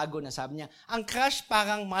Santiago na sabi niya, ang crush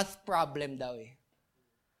parang math problem daw eh.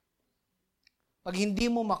 Pag hindi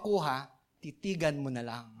mo makuha, titigan mo na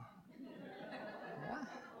lang.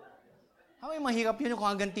 Ay, mahirap yun kung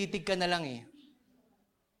hanggang titig ka na lang eh.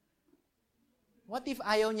 What if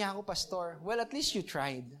ayaw niya ako, Pastor? Well, at least you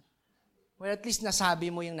tried. Well, at least nasabi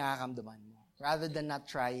mo yung nakakamdaman mo. Rather than not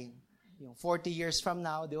trying. Yung 40 years from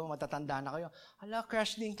now, di ba, matatanda na kayo. Hala,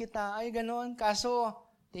 crush din kita. Ay, ganoon. Kaso,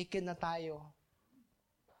 taken na tayo.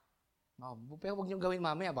 Oh, pero huwag niyong gawin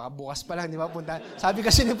mamaya. Baka bukas pa lang, di ba? Punta. Sabi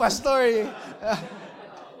kasi ni Pastor eh.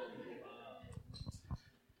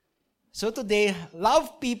 So today,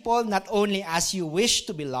 love people not only as you wish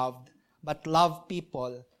to be loved, but love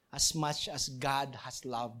people as much as God has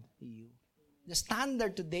loved you. The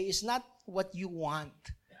standard today is not what you want,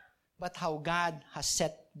 but how God has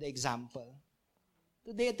set the example.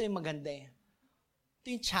 Today, ito yung maganda eh. Ito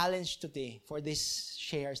yung challenge today for these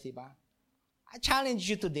shares, di ba? I challenge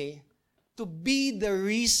you today to be the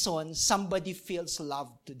reason somebody feels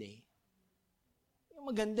loved today.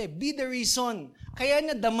 Yung maganda eh. Be the reason. Kaya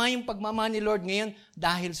nadama yung pagmamahal ni Lord ngayon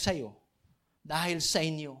dahil sa'yo. Dahil sa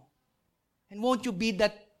inyo. And won't you be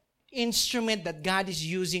that instrument that God is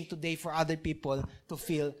using today for other people to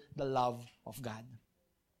feel the love of God?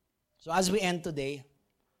 So as we end today,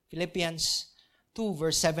 Philippians 2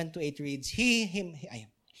 verse 7 to 8 reads,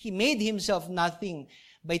 He made himself nothing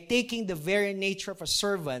by taking the very nature of a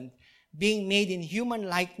servant, being made in human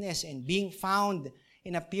likeness and being found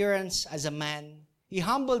in appearance as a man. He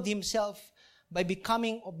humbled himself by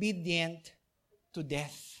becoming obedient to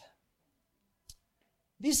death.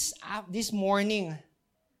 This morning,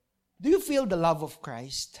 do you feel the love of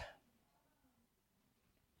Christ?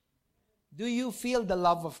 Do you feel the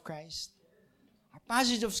love of Christ? Our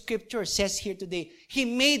passage of Scripture says here today, He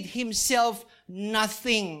made Himself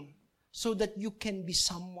nothing so that you can be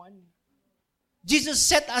someone. Jesus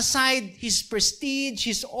set aside His prestige,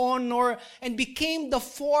 His honor, and became the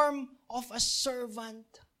form of a servant.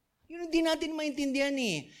 Yun hindi natin maintindihan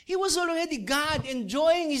eh. He was already God,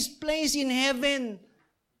 enjoying His place in heaven.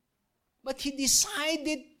 But He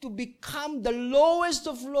decided to become the lowest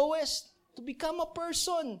of lowest, to become a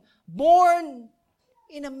person, born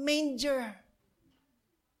in a manger.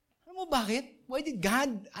 Alam mo bakit? Why did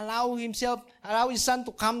God allow His Son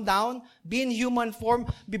to come down, be in human form,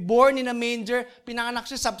 be born in a manger, pinanganak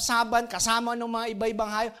siya sabsaban, kasama ng mga iba-ibang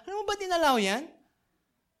hayop? Alam mo ba dinalaw yan?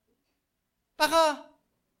 Baka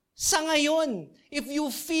sa ngayon, if you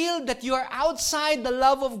feel that you are outside the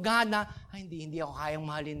love of God na, hindi ako kayang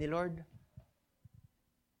mahalin ni Lord.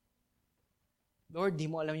 Lord, di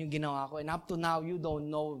mo alam yung ginawa ko. And up to now, you don't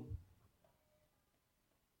know.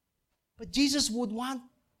 But Jesus would want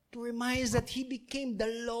to remind us that He became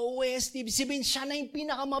the lowest. Ibig sabihin, siya na yung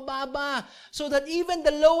pinakamababa. So that even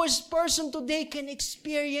the lowest person today can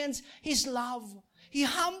experience His love. He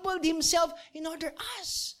humbled Himself in order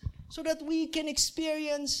us. So that we can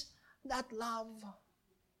experience that love.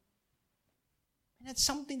 And that's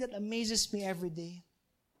something that amazes me every day.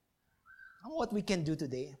 And what we can do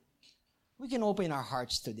today, we can open our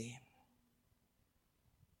hearts today.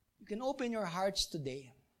 You can open your hearts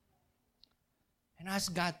today and ask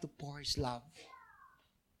God to pour His love.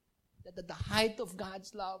 That at the height of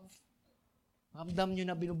God's love, ramdam nyo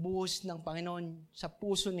na binubuhos ng Panginoon sa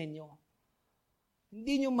puso ninyo.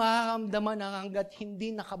 Hindi nyo makakamdaman hanggat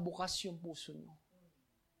hindi nakabukas yung puso nyo.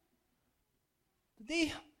 Today,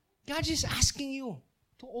 God is asking you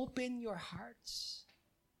to open your hearts.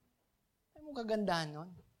 Ano mo kagandahan nun?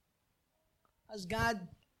 As God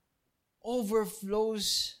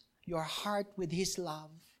overflows your heart with His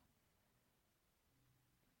love,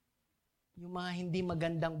 yung mga hindi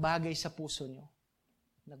magandang bagay sa puso nyo,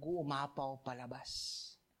 nag-uumapaw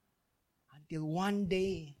palabas. Until one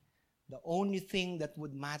day, the only thing that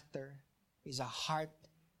would matter is a heart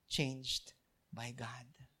changed by God.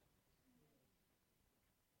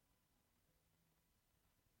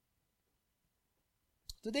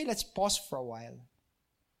 Today, let's pause for a while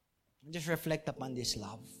and just reflect upon this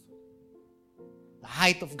love. The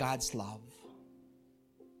height of God's love.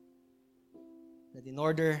 That in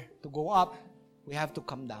order to go up, we have to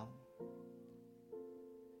come down.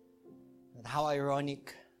 That how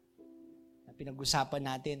ironic na pinag-usapan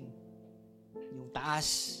natin yung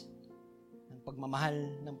taas ng pagmamahal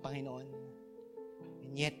ng Panginoon.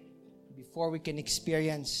 And yet, before we can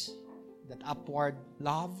experience that upward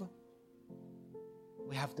love,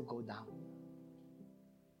 we have to go down.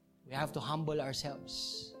 We have to humble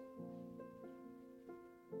ourselves.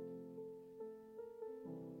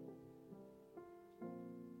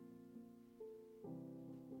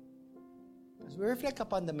 As we reflect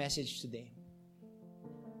upon the message today,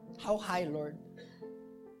 how high, Lord?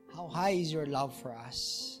 How high is your love for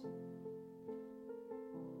us?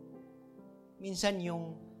 Minsan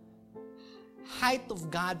yung height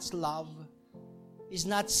of God's love is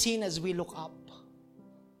not seen as we look up,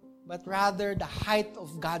 but rather the height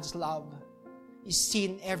of God's love is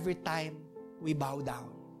seen every time we bow down.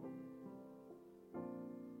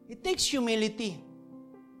 It takes humility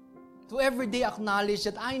to every day acknowledge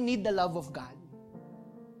that I need the love of God.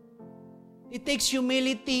 It takes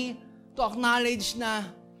humility to acknowledge na,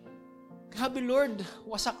 grabe Lord,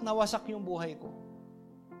 wasak na wasak yung buhay ko.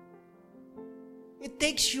 It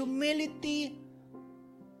takes humility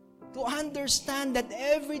to understand that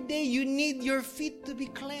every day you need your feet to be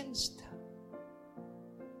cleansed.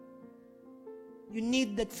 You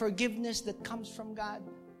need that forgiveness that comes from God.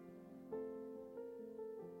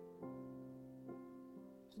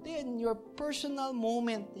 Today, in your personal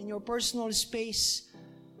moment, in your personal space,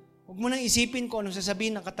 huwag mo nang isipin kung anong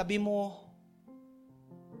sasabihin ng katabi mo.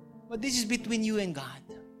 But this is between you and God.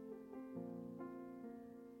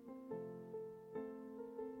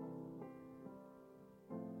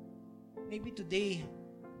 Maybe today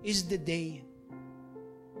is the day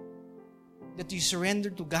that you surrender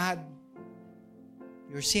to God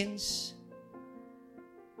your sins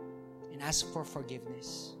and ask for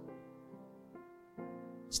forgiveness.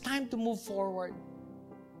 It's time to move forward.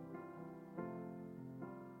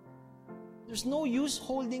 There's no use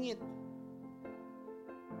holding it.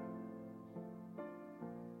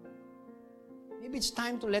 Maybe it's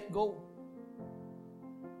time to let go.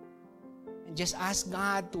 And just ask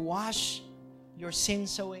God to wash your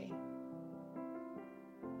sins away.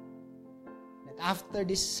 That after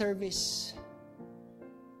this service,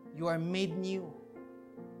 you are made new.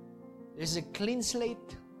 There's a clean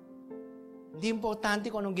slate. Hindi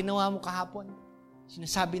importante kung anong ginawa mo kahapon.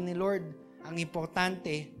 Sinasabi ni Lord, ang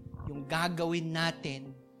importante, yung gagawin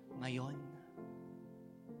natin ngayon.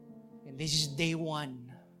 And this is day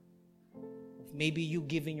one of maybe you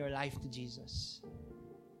giving your life to Jesus.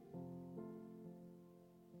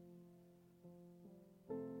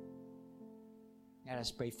 Let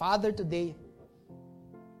us pray. Father, today,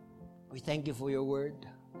 we thank you for your word.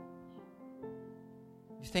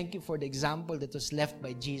 We thank you for the example that was left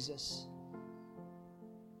by Jesus.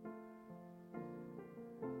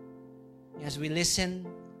 As we listen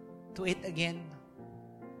to it again,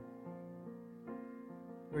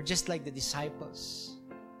 we're just like the disciples.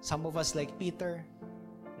 Some of us like Peter,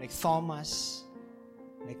 like Thomas,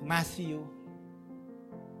 like Matthew,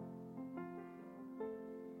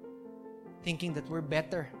 thinking that we're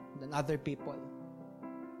better than other people.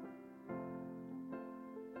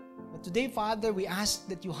 But today, Father, we ask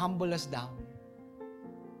that you humble us down.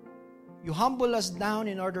 You humble us down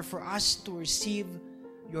in order for us to receive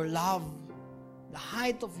your love, the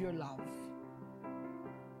height of your love.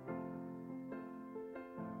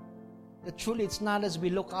 That truly it's not as we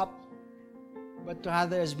look up, but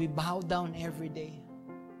rather as we bow down every day,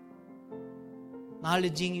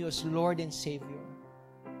 acknowledging you as Lord and Savior.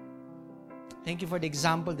 Thank you for the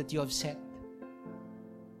example that you have set.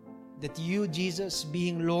 That you, Jesus,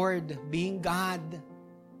 being Lord, being God,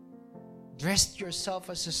 dressed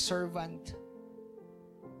yourself as a servant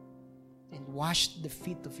and washed the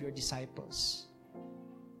feet of your disciples.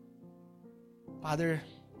 Father,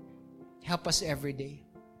 help us every day.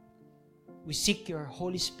 We seek your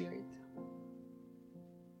Holy Spirit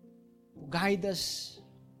to guide us,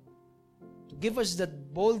 to give us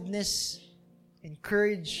that boldness and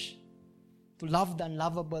courage to love the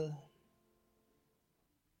unlovable,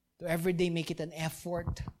 to every day make it an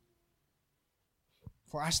effort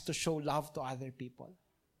for us to show love to other people.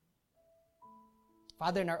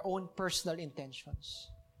 Father, in our own personal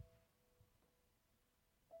intentions,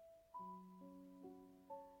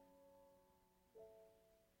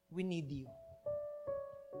 we need you.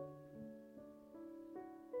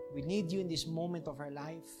 We need you in this moment of our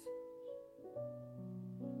life.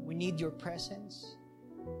 We need your presence.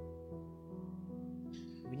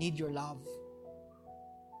 We need your love.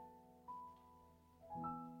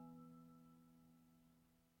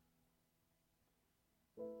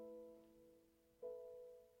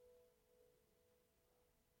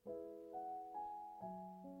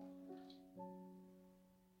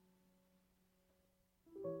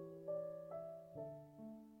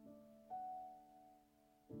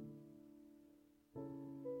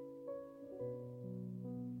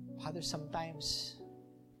 Father, sometimes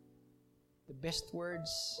the best words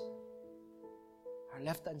are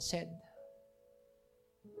left unsaid.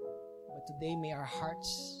 But today, may our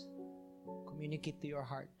hearts communicate to your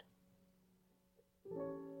heart.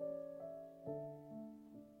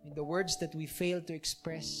 May the words that we fail to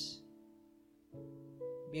express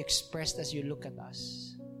be expressed as you look at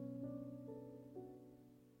us.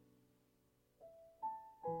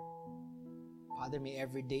 Father, may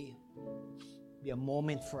every day be a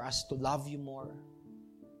moment for us to love you more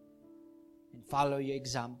and follow your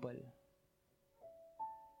example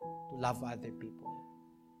to love other people.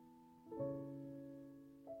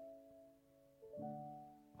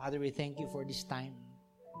 Father, we thank you for this time.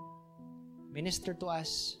 Minister to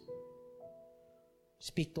us.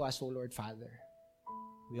 Speak to us, O Lord Father.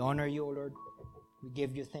 We honor you, O Lord. We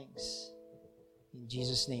give you thanks. In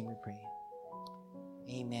Jesus' name we pray.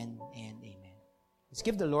 Amen and amen. Let's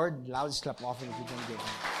give the Lord the loudest clap offering if you can give him.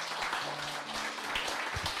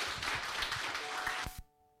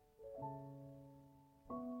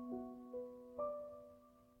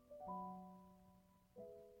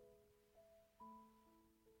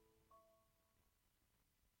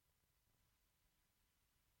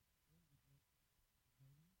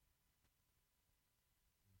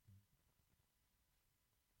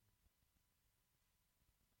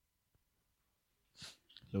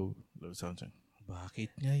 Low sound check.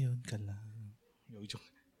 Bakit ngayon ka lang?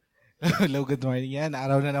 Hello, good morning yan.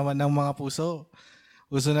 Araw na naman ng mga puso.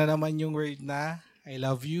 Uso na naman yung word na, I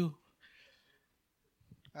love you.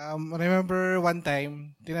 Remember one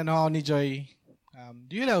time, tinanong ako ni Joy,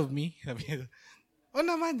 do you love me? Sabi ko, oh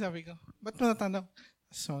naman, sabi ko. Ba't mo natanong?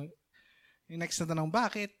 So, yung next na tanong,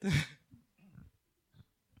 bakit?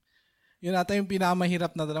 Yun ata yung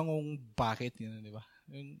pinakamahirap na tanong kung bakit. Yun, di ba?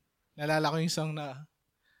 Yung, nalala ko yung song na,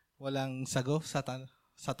 walang sago sa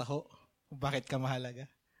taho. Bakit ka mahalaga?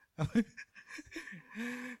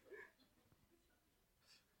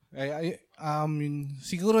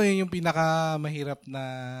 Siguro yun yung pinakamahirap na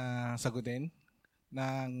sagutin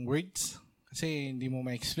ng words. Kasi hindi mo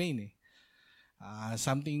ma-explain eh.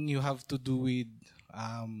 Something you have to do with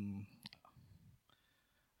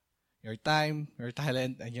your time, your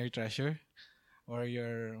talent, and your treasure. Or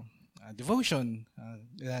your devotion.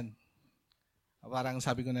 Yan. Parang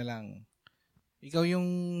sabi ko na lang, ikaw yung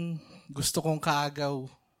gusto kong kaagaw.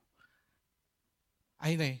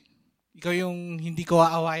 Ay na ikaw yung hindi ko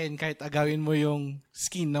aawayin kahit agawin mo yung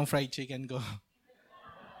skin ng fried chicken ko.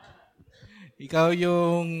 Ikaw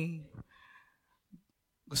yung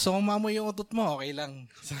gusto kong mamoy yung utot mo, okay lang.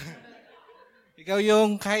 Ikaw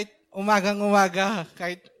yung kahit umagang-umaga,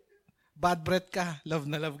 kahit bad breath ka, love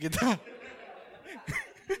na love kita.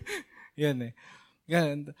 Yan eh.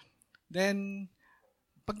 Ganun. Then,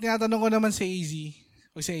 pag tinatanong ko naman si AZ,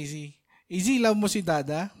 love mo si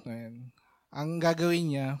Dada? Ayan. Ang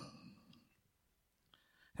gagawin niya,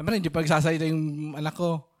 siyempre, hindi pagsasalita yung anak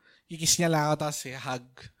ko, kikis niya lang ako, tapos hug.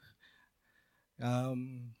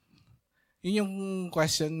 Yun yung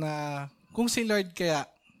question na, kung si Lord kaya,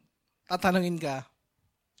 tatanungin ka,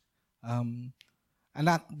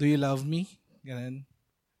 anak, do you love me? Ganun.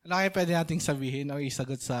 Ano kaya pwede nating sabihin o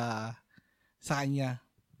isagot sa kanya?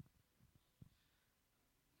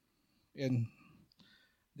 Yan.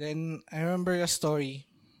 Then, I remember a story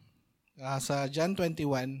sa John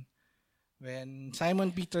 21 when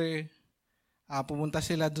Simon Peter pumunta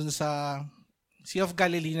sila dun sa Sea of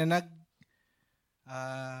Galilee na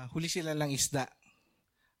huli sila ng isda.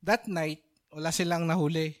 That night, wala silang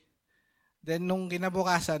nahuli. Then, nung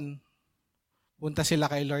kinabukasan, punta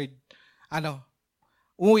sila kay Lord.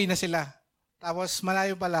 Umuwi na sila. Tapos,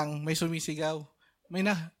 malayo pa lang, may sumisigaw. May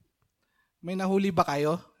nahuli ba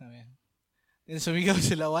kayo? Amen. Then sumigaw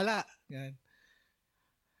sila, wala. Yan.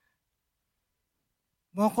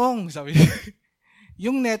 Mokong, sabi niya.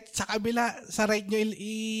 Yung net, sa kabila, sa right nyo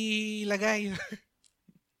ilagay.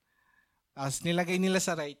 Tapos nilagay nila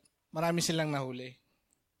sa right, marami silang nahuli.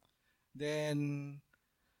 Then,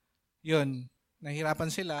 yun,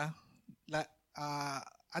 nahirapan sila.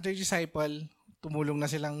 Other disciple, tumulong na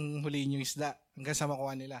silang huliin yung isda hanggang sa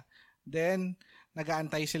makuha nila. Then,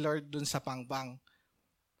 nag-aantay si Lord dun sa pangpang.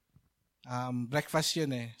 breakfast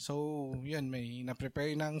yun eh. So, yun, may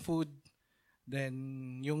na-prepare ng food.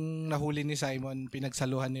 Then, yung nahuli ni Simon,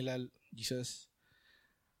 pinagsaluhan nila Jesus.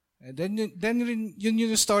 And then yun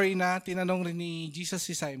yung story na tinanong rin ni Jesus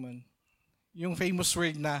si Simon. Yung famous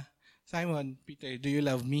word na, Simon, Peter, do you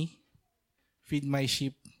love me? Feed my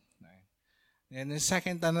sheep. And the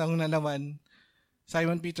second tanong na naman,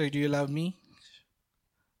 Simon Peter, do you love me?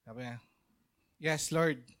 Sabi niya, yes,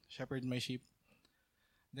 Lord, shepherd my sheep.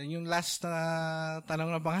 Then yung last na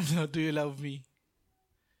tanong na pangatlo, do you love me?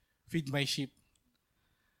 Feed my sheep.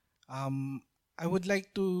 I would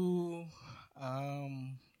like to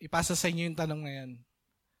ipasa sa inyo yung tanong na yan.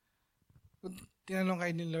 Kung tinanong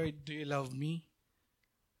kayo ni Lord, do you love me?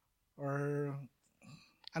 Or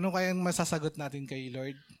ano kayang masasagot natin kay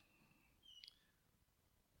Lord?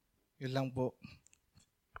 Yun lang po.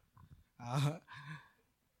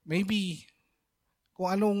 Maybe, kung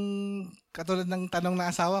anong katulad ng tanong na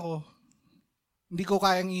asawa ko, hindi ko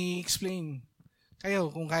kayang i-explain. Kayo,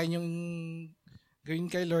 kung kaya niyong gawin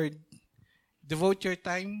kay Lord, devote your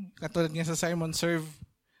time, katulad nga sa sermon, serve.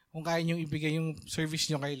 Kung kaya niyong ibigay yung service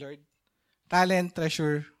niyo kay Lord. Talent,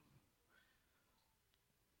 treasure,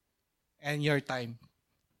 and your time.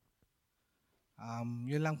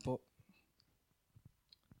 Yun lang po.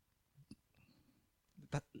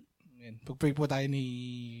 Pag-pray po tayo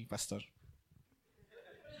ni Pastor.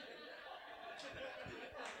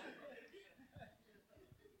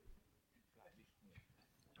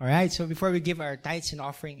 All right, so before we give our tithes and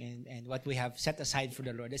offering and what we have set aside for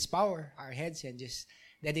the Lord, let's bow our heads and just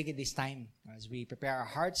dedicate this time as we prepare our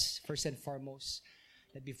hearts, first and foremost,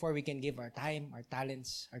 that before we can give our time, our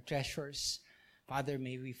talents, our treasures, Father,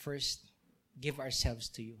 may we first give ourselves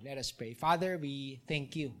to you. Let us pray. Father, we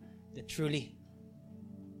thank you that truly,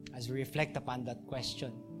 as we reflect upon that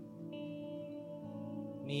question,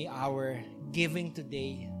 may our giving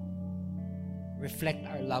today reflect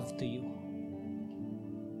our love to you.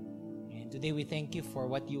 And today we thank you for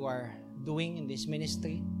what you are doing in this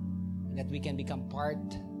ministry, and that we can become part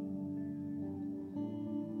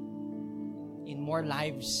in more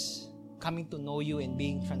lives coming to know you and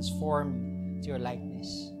being transformed to your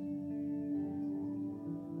likeness.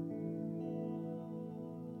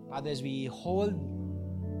 Father, as we hold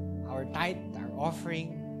our tithe, our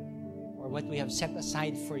offering, or what we have set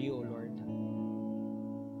aside for you, O Lord,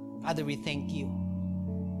 Father, we thank you.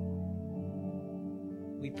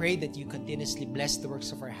 We pray that you continuously bless the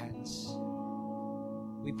works of our hands.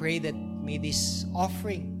 We pray that may this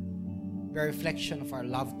offering be a reflection of our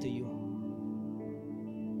love to you.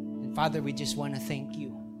 And Father, we just want to thank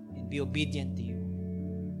you and be obedient to you.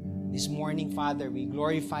 This morning, Father, we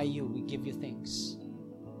glorify you. We give you thanks.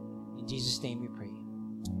 In Jesus' name we pray.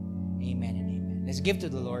 Amen and amen. Let's give to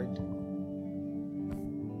the Lord.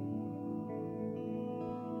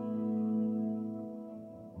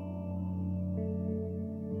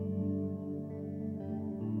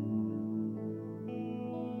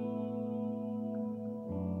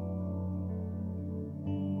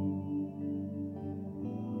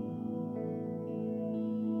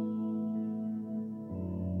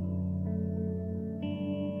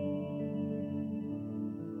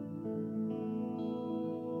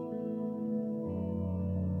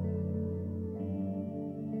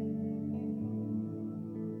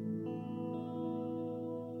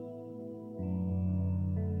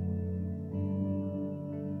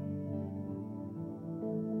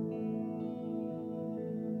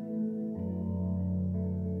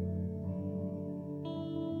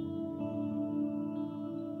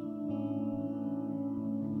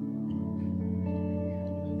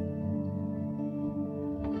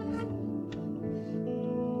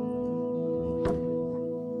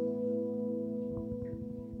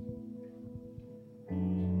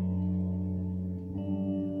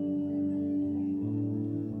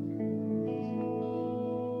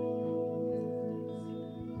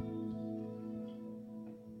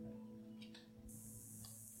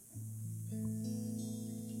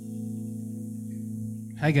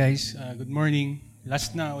 Hi guys, good morning.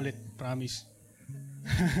 Last na ulit, promise.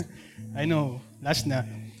 I know, last na.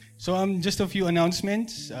 So just a few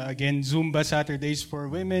announcements. Again, Zumba Saturdays for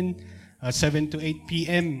women, 7 to 8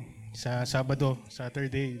 p.m. sa Sabado,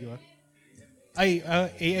 Saturday, di ba? Ay,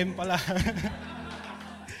 AM pala.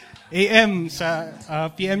 AM, sa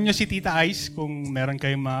PM nyo si Tita Ice kung meron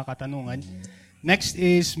kayong mga katanungan. Next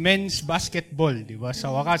is men's basketball, di ba?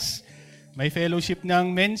 Sa wakas, may fellowship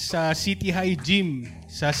ng men's sa City High Gym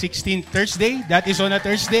sa 16th Thursday. That is on a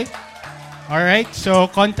Thursday. Alright, so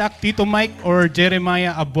contact Tito Mike or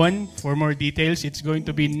Jeremiah Abon for more details. It's going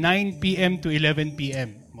to be 9 p.m. to 11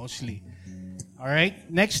 p.m. mostly. Alright,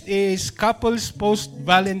 next is couples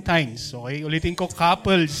post-Valentine's. Okay, ulitin ko,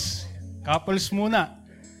 couples. Couples muna.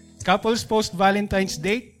 Couples post-Valentine's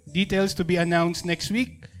date. Details to be announced next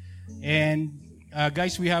week. And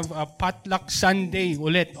guys, we have a potluck Sunday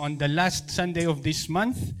ulit on the last Sunday of this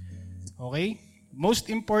month. Okay? Most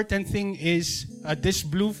important thing is this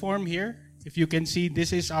blue form here. If you can see,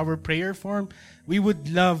 this is our prayer form. We would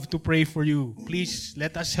love to pray for you. Please,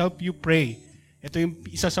 let us help you pray. Ito yung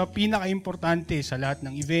isa sa pinaka-importante sa lahat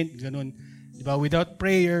ng event. Ganun. Diba? Without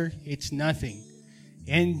prayer, it's nothing.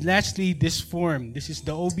 And lastly, this form. This is the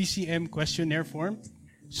OBCM questionnaire form.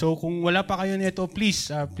 So kung wala pa kayo nito, please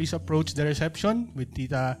approach the reception with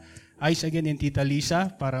Tita Ice again and Tita Lisa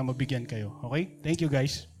para mabigyan kayo. Okay? Thank you,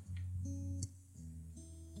 guys.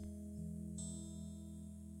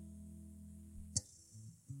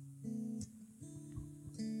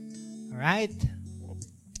 All right.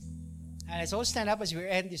 And let's all stand up as we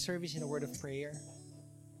end the service in a word of prayer.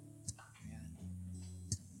 Ayan.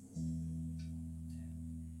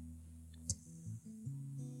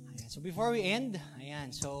 So before we end,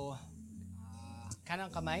 kanang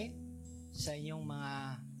kamay sa inyong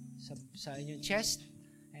sa inyong chest,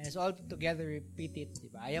 and let's all together repeat it.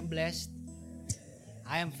 Diba? I am blessed.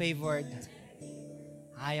 I am favored.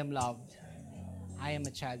 I am loved. I am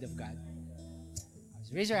a child of God.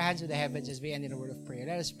 Raise our hands to the heavens as we end in a word of prayer.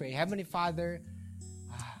 Let us pray. Heavenly Father,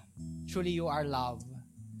 truly you are love.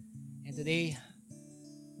 And today,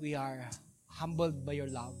 we are humbled by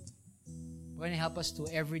your love. We're going to help us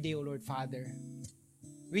to every day, O Lord Father,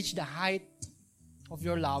 reach the height of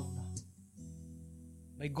your love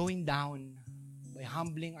by going down, by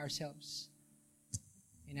humbling ourselves,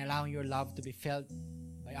 and allowing your love to be felt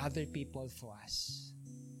by other people through us.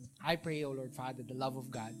 I pray, O Lord Father, the love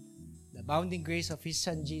of God, the abounding grace of His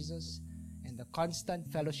Son, Jesus, and the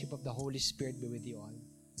constant fellowship of the Holy Spirit be with you all.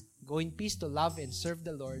 Go in peace to love and serve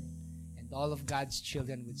the Lord, and all of God's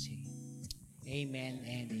children would say, Amen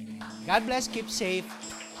and amen. God bless. Keep safe.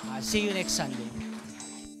 See you next Sunday.